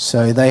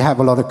 So they have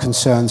a lot of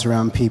concerns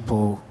around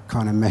people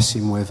kind of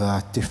messing with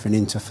different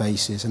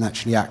interfaces and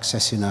actually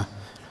accessing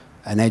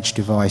an edge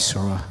device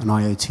or an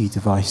IoT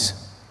device.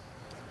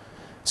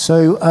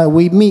 So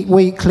we meet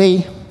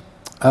weekly.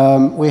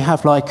 We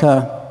have like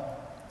a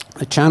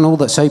channel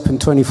that's open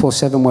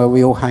 24/7 where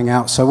we all hang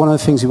out. So one of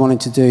the things we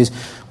wanted to do is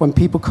when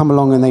people come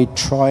along and they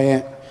try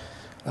it,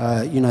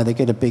 they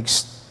get a big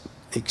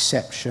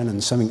exception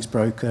and something's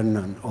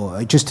broken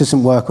or it just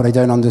doesn't work or they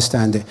don't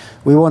understand it.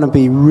 We want to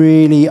be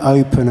really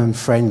open and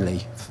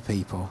friendly for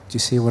people. Do you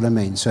see what I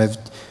mean? So if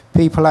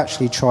people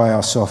actually try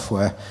our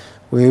software,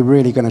 we're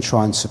really going to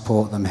try and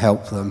support them,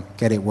 help them,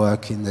 get it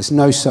working. There's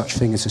no such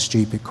thing as a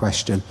stupid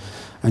question.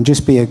 And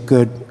just be a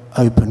good,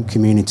 open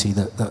community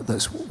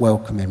that's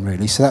welcoming,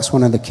 really. So that's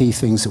one of the key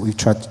things that we've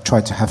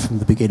tried to have from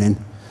the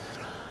beginning.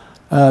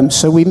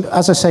 So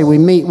as I say, we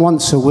meet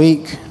once a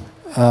week,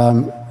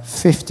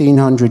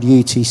 1500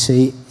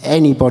 UTC.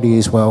 Anybody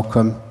is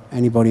welcome.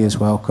 Anybody is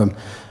welcome.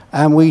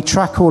 And we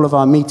track all of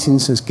our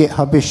meetings as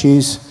GitHub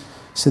issues.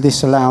 So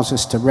this allows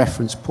us to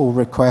reference pull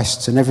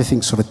requests, and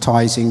everything sort of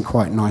ties in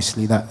quite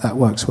nicely. That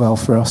works well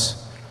for us.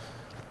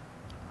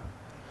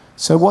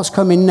 So what's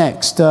coming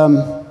next?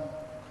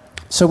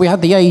 So we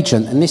had the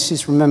agent, and this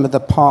is, remember,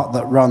 the part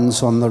that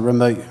runs on the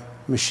remote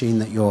machine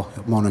that you're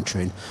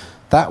monitoring.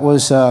 That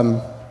was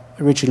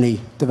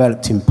originally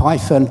developed in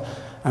Python,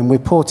 and we're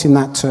porting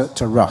that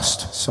to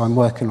Rust. So I'm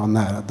working on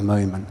that at the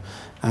moment.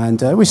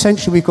 And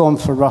essentially we've gone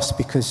for Rust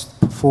because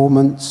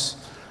performance,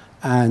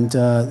 and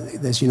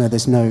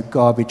there's no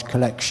garbage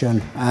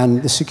collection,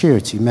 and the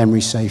security,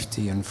 memory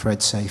safety, and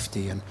thread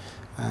safety,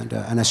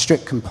 and a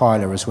strict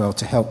compiler as well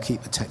to help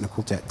keep the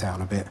technical debt down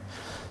a bit.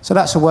 So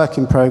that's a work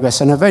in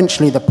progress, and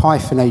eventually the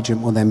Python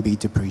agent will then be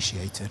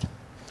depreciated.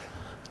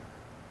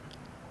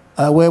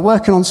 We're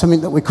working on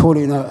something that we're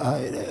calling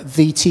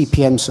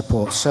VTPM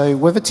support. So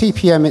with a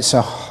TPM, it's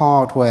a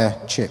hardware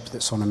chip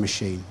that's on a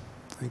machine,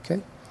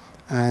 okay?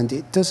 And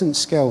it doesn't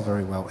scale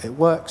very well. It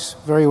works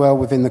very well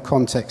within the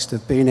context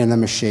of being in a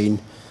machine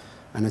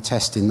and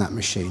testing that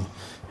machine.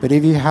 But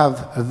if you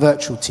have a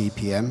virtual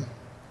TPM,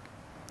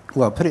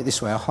 well, put it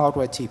this way, a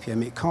hardware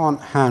TPM, it can't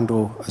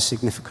handle a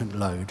significant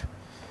load.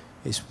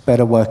 It's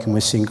better working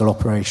with single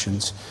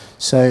operations.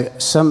 So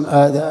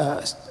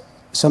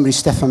somebody,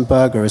 Stefan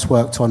Berger, has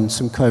worked on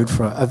some code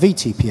for a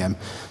VTPM.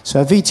 So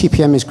a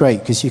VTPM is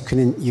great because you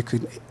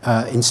could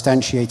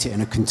instantiate it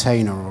in a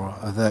container or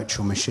a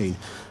virtual machine.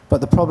 But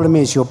the problem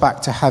is you're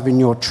back to having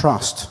your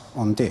trust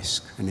on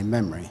disk and in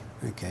memory.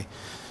 Okay,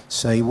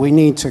 so we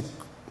need to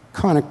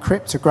kind of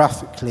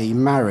cryptographically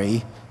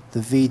marry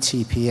the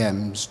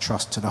VTPM's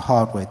trust to the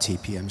hardware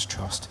TPM's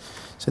trust.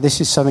 So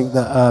this is something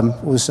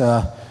that was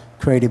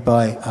created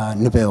by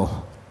Nabil,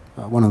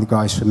 one of the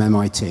guys from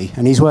MIT.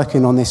 And he's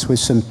working on this with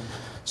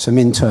some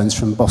interns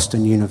from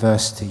Boston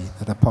University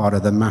that are part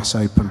of the Mass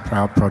Open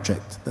Proud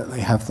project that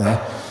they have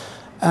there.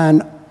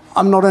 And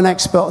I'm not an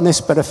expert on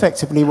this, but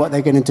effectively what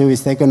they're going to do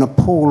is they're going to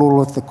pull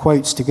all of the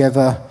quotes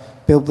together,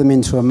 build them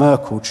into a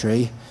Merkle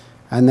tree,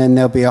 and then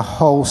there'll be a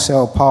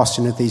wholesale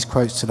passing of these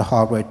quotes to the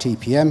hardware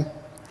TPM,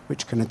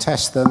 which can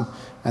attest them,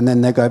 and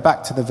then they go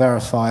back to the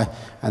verifier,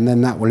 and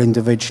then that will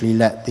individually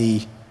let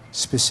the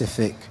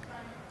specific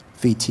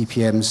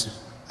VTPMs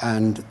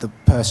and the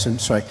person,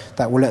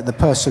 that will let the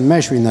person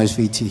measuring those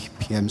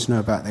VTPMs know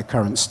about their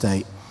current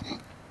state.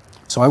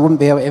 So I wouldn't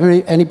be able,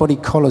 if anybody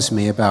collars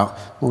me about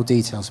more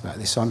details about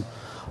this, I'm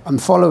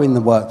following the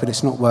work, but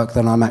it's not work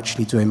that I'm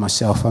actually doing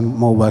myself. I'm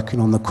more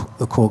working on the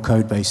core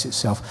code base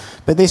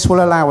itself. But this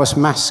will allow us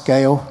mass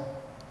scale,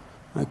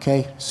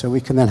 okay? So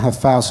we can then have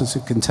thousands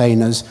of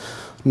containers,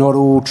 not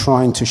all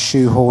trying to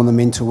shoehorn them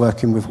into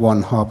working with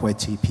one hardware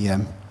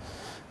TPM.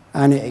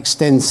 And it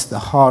extends the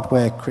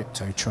hardware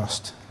crypto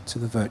trust to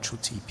the virtual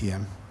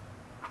TPM.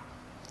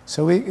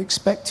 So we're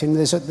expecting,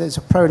 there's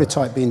a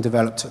prototype being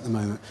developed at the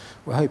moment.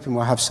 We're hoping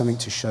we'll have something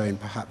to show in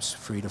perhaps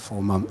 3 to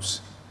 4 months.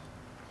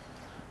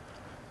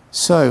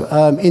 So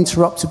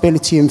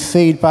interruptibility and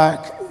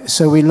feedback.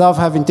 So we love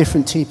having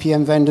different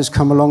TPM vendors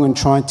come along and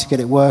trying to get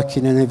it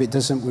working, and if it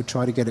doesn't, we'll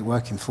try to get it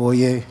working for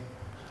you.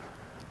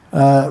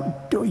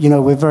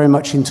 We're very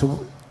much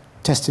into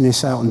testing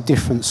this out on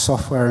different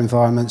software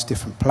environments,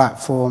 different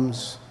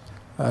platforms.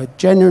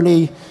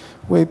 Generally,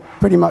 we're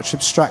pretty much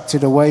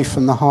abstracted away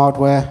from the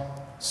hardware.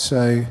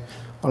 So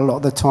a lot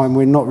of the time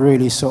we're not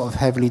really sort of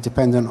heavily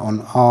dependent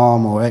on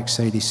ARM or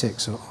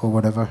x86 or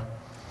whatever.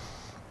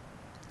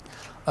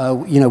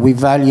 You know, we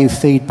value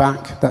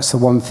feedback. That's the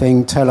one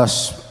thing. Tell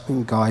us,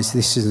 guys,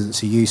 this isn't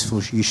so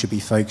useful. You should be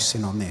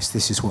focusing on this.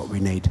 This is what we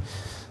need.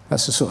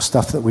 That's the sort of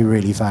stuff that we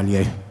really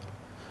value.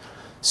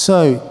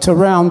 So to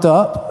round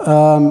up,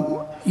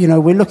 you know,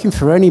 we're looking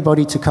for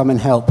anybody to come and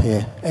help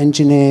here.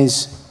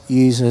 Engineers,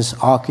 users,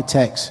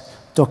 architects,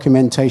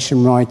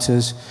 documentation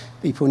writers,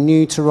 people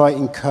new to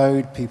writing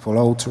code, people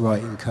old to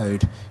writing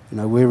code. You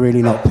know, we're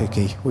really not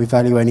picky. We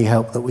value any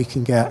help that we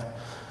can get.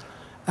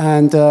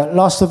 And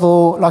last of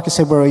all, like I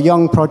said, we're a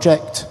young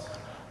project.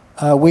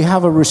 We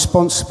have a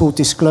responsible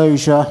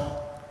disclosure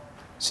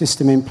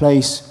system in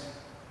place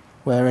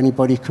where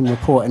anybody can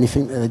report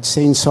anything that they'd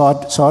seen. So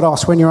I'd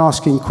ask, when you're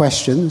asking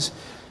questions,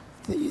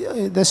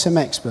 there's some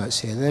experts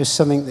here. There's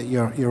something that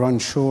you're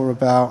unsure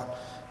about.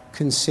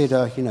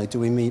 Consider, you know, do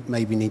we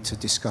maybe need to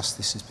discuss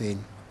this as being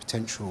a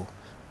potential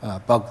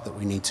bug that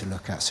we need to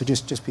look at? So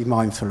just be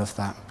mindful of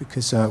that,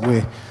 because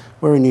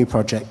we're a new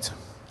project.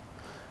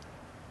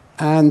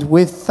 And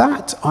with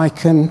that, I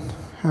can,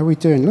 how are we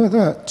doing? Look at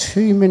that,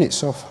 2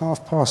 minutes off,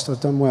 1/2 I've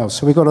done well.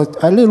 So we've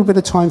got a little bit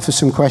of time for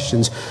some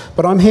questions,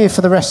 but I'm here for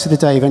the rest of the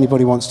day if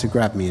anybody wants to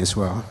grab me as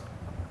well.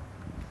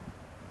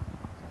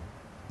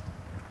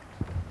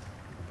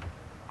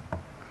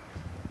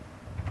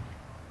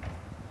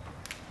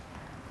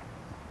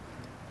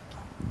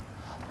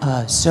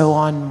 So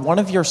on one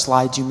of your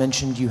slides, you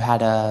mentioned you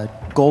had a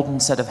golden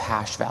set of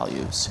hash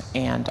values.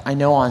 And I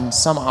know on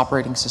some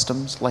operating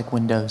systems, like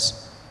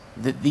Windows,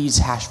 that these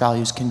hash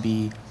values can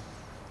be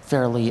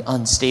fairly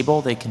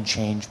unstable. They can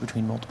change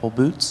between multiple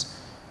boots.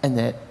 And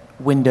that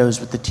Windows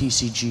with the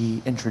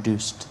TCG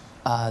introduced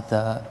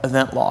the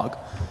event log.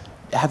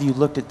 Have you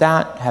looked at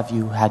that? Have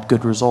you had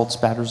good results,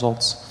 bad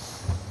results?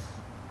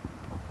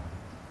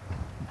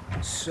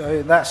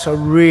 So that's a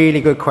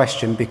really good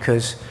question,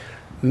 because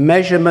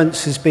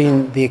measurements has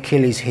been the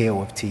Achilles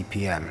heel of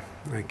TPM.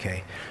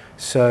 Okay,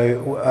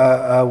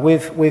 so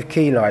with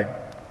keylime,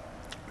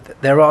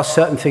 there are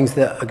certain things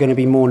that are going to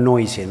be more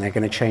noisy and they're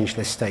going to change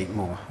their state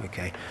more.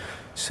 Okay,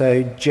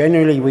 so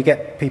generally we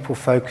get people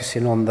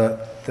focusing on the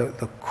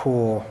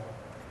core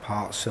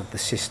parts of the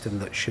system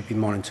that should be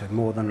monitored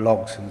more than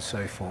logs and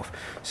so forth.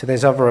 So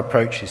there's other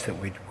approaches that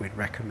we'd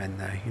recommend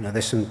there. You know,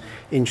 there's some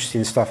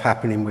interesting stuff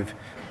happening with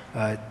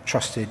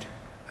trusted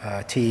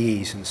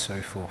TEs and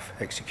so forth,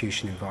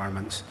 execution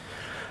environments.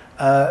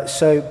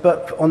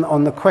 But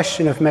on the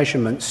question of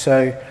measurements,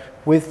 so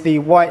with the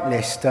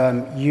whitelist,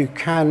 you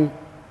can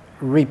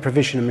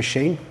re-provision a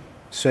machine.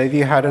 So if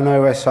you had an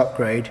OS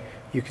upgrade,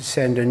 you could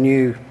send a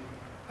new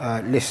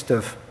list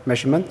of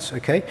measurements,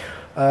 okay?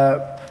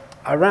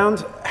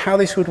 Around how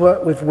this would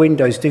work with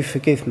Windows, do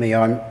forgive me,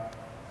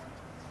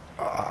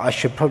 I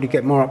should probably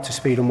get more up to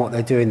speed on what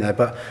they're doing there,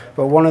 but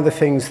one of the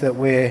things that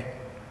we're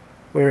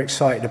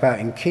excited about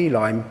in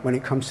keylime when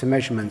it comes to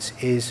measurements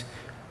is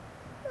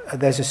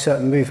there's a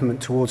certain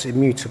movement towards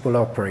immutable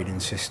operating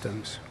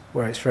systems,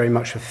 where it's very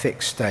much a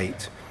fixed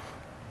state.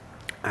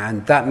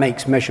 And that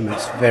makes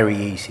measurements very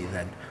easy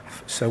then.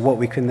 So what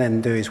we can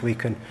then do is we've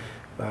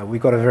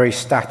got a very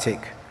static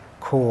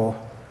core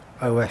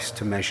OS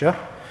to measure.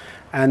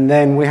 And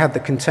then we have the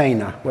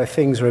container where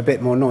things are a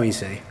bit more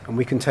noisy, and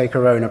we can take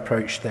our own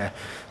approach there.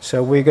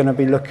 So we're going to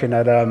be looking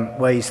at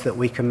ways that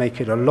we can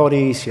make it a lot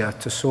easier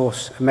to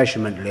source a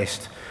measurement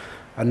list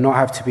and not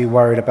have to be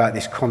worried about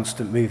this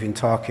constant moving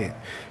target.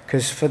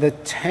 Because for the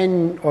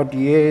 10 odd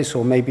years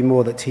or maybe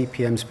more that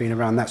TPM's been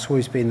around, that's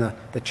always been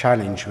the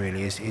challenge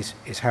really,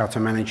 is how to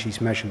manage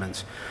these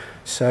measurements.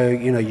 So,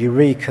 you know,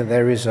 Eureka,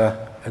 there is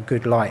a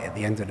good light at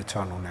the end of the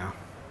tunnel now.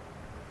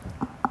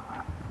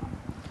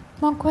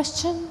 More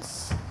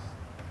questions?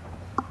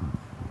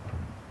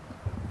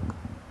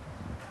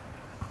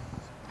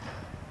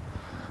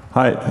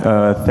 Hi,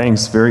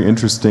 thanks, very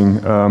interesting.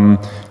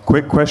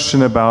 Quick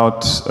question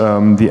about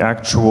the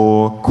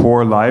actual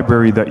core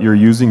library that you're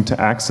using to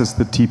access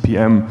the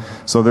TPM.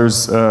 So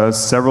there's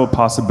several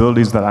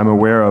possibilities that I'm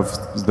aware of.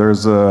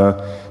 There's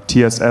a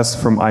TSS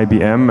from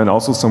IBM and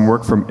also some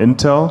work from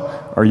Intel.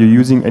 Are you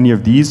using any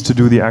of these to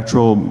do the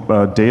actual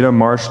data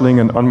marshalling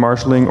and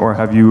unmarshalling, or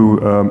have you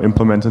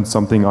implemented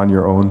something on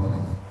your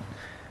own?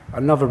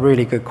 Another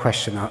really good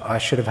question. I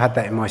should have had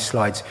that in my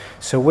slides.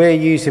 So we're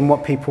using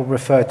what people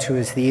refer to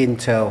as the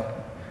Intel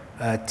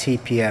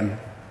TPM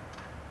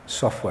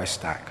software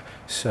stack.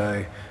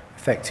 So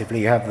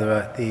effectively you have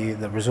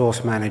the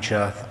resource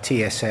manager,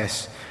 the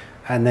TSS,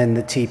 and then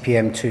the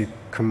TPM2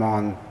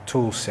 command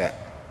tool set.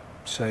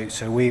 So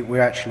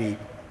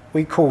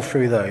we call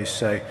through those.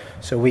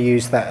 So we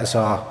use that as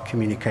our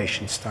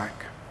communication stack.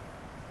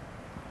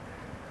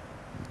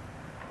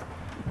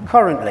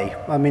 Currently,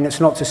 I mean, it's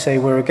not to say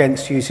we're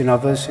against using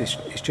others,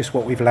 it's just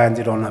what we've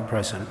landed on at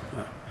present.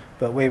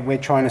 But we're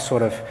trying to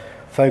sort of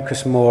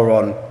focus more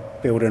on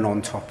building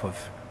on top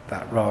of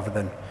that rather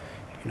than,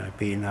 you know,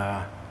 being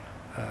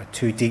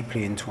too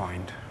deeply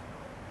entwined.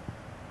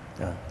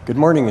 Good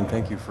morning, and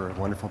thank you for a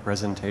wonderful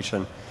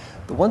presentation.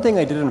 The one thing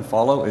I didn't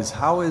follow is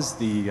how is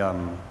the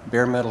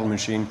bare metal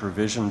machine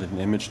provisioned and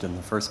imaged in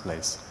the first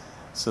place,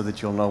 so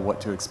that you'll know what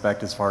to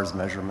expect as far as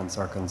measurements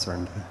are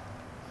concerned?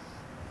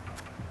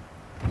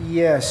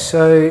 Yeah,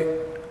 so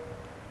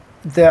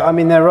there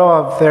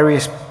are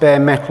various bare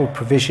metal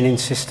provisioning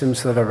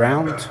systems that are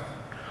around.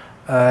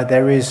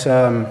 There is,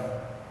 for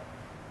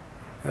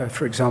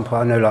example,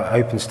 I know like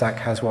OpenStack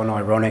has one,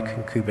 Ironic,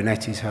 and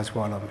Kubernetes has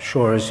one. I'm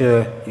sure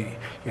Azure,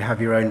 you have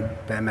your own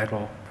bare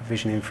metal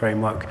provisioning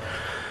framework.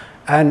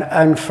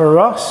 And for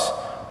us,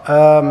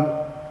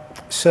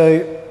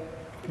 so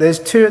there's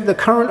the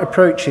current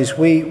approach is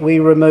we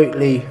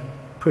remotely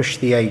push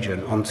the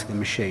agent onto the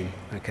machine.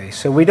 Okay,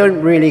 so we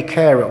don't really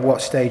care at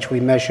what stage we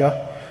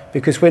measure,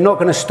 because we're not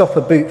going to stop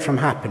a boot from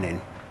happening,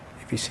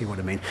 if you see what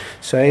I mean.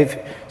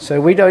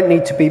 So we don't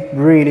need to be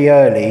really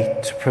early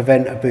to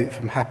prevent a boot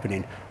from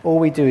happening. All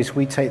we do is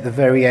we take the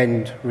very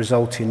end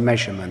resulting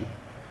measurement,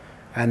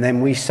 and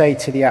then we say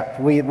to the app,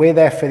 we're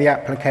there for the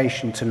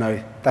application to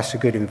know that's a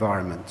good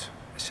environment,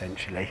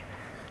 essentially.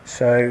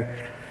 So,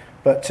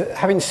 but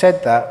having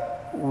said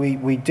that,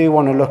 we do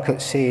want to look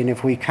at seeing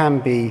if we can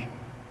be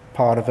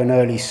part of an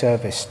early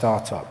service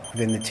startup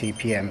within the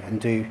TPM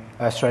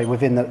and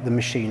within the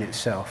machine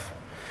itself.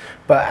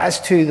 But as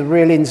to the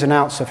real ins and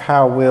outs of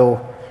how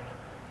we'll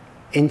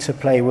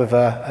interplay with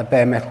a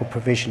bare metal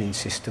provisioning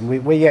system,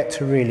 we're yet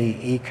to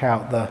really eke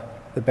out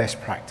the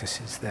best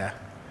practices there.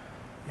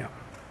 Yeah.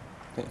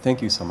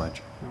 Thank you so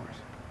much. No worries.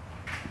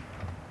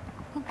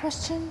 More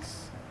questions?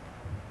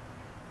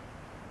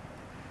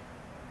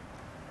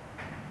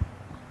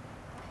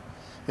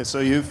 Yeah,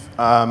 so you've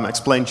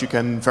explained you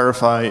can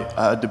verify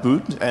the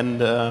boot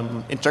and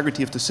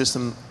integrity of the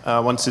system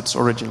once it's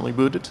originally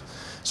booted.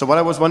 So what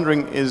I was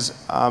wondering is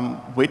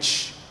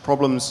which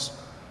problems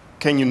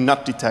can you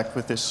not detect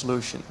with this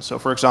solution? So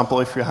for example,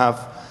 if you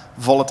have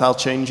volatile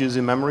changes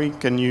in memory,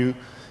 can you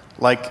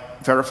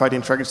verify the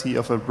integrity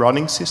of a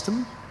running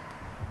system?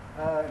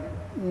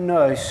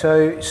 No,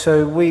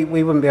 so we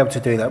wouldn't be able to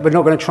do that. We're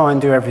not going to try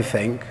and do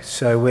everything.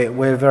 So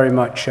we're very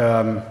much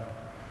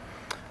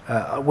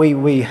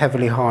we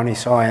heavily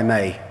harness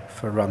IMA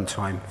for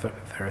runtime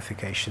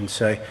verification.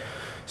 So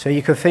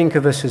you could think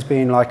of us as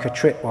being like a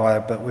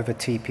tripwire, but with a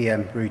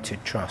TPM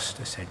rooted trust,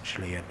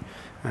 essentially.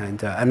 And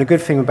the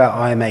good thing about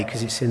IMA,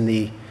 because it's in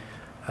the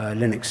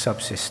Linux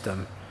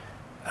subsystem,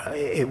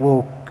 it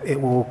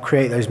will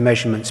create those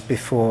measurements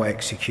before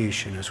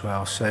execution as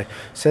well. So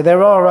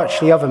there are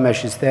actually other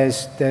measures.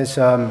 There's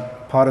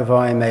part of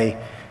IMA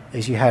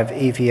is you have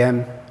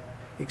EVM,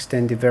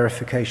 extended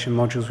verification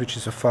modules, which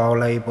is a file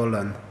label,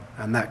 and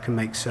that can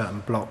make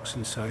certain blocks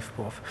and so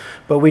forth.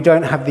 But we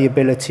don't have the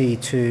ability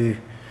to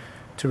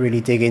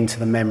really dig into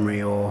the memory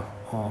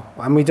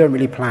and we don't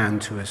really plan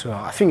to as well.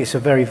 I think it's a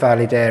very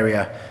valid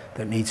area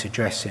that needs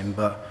addressing,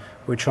 but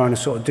we're trying to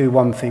sort of do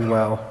one thing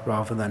well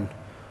rather than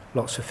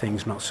lots of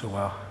things not so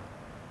well.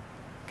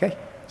 Okay?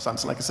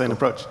 Sounds like a sane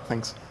approach.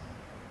 Thanks.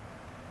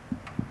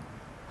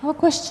 More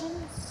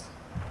questions?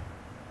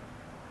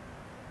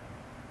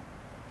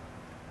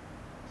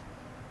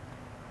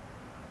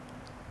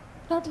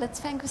 Not,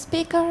 let's thank the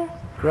speaker.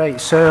 Great.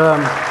 So,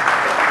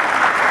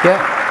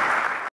 yeah.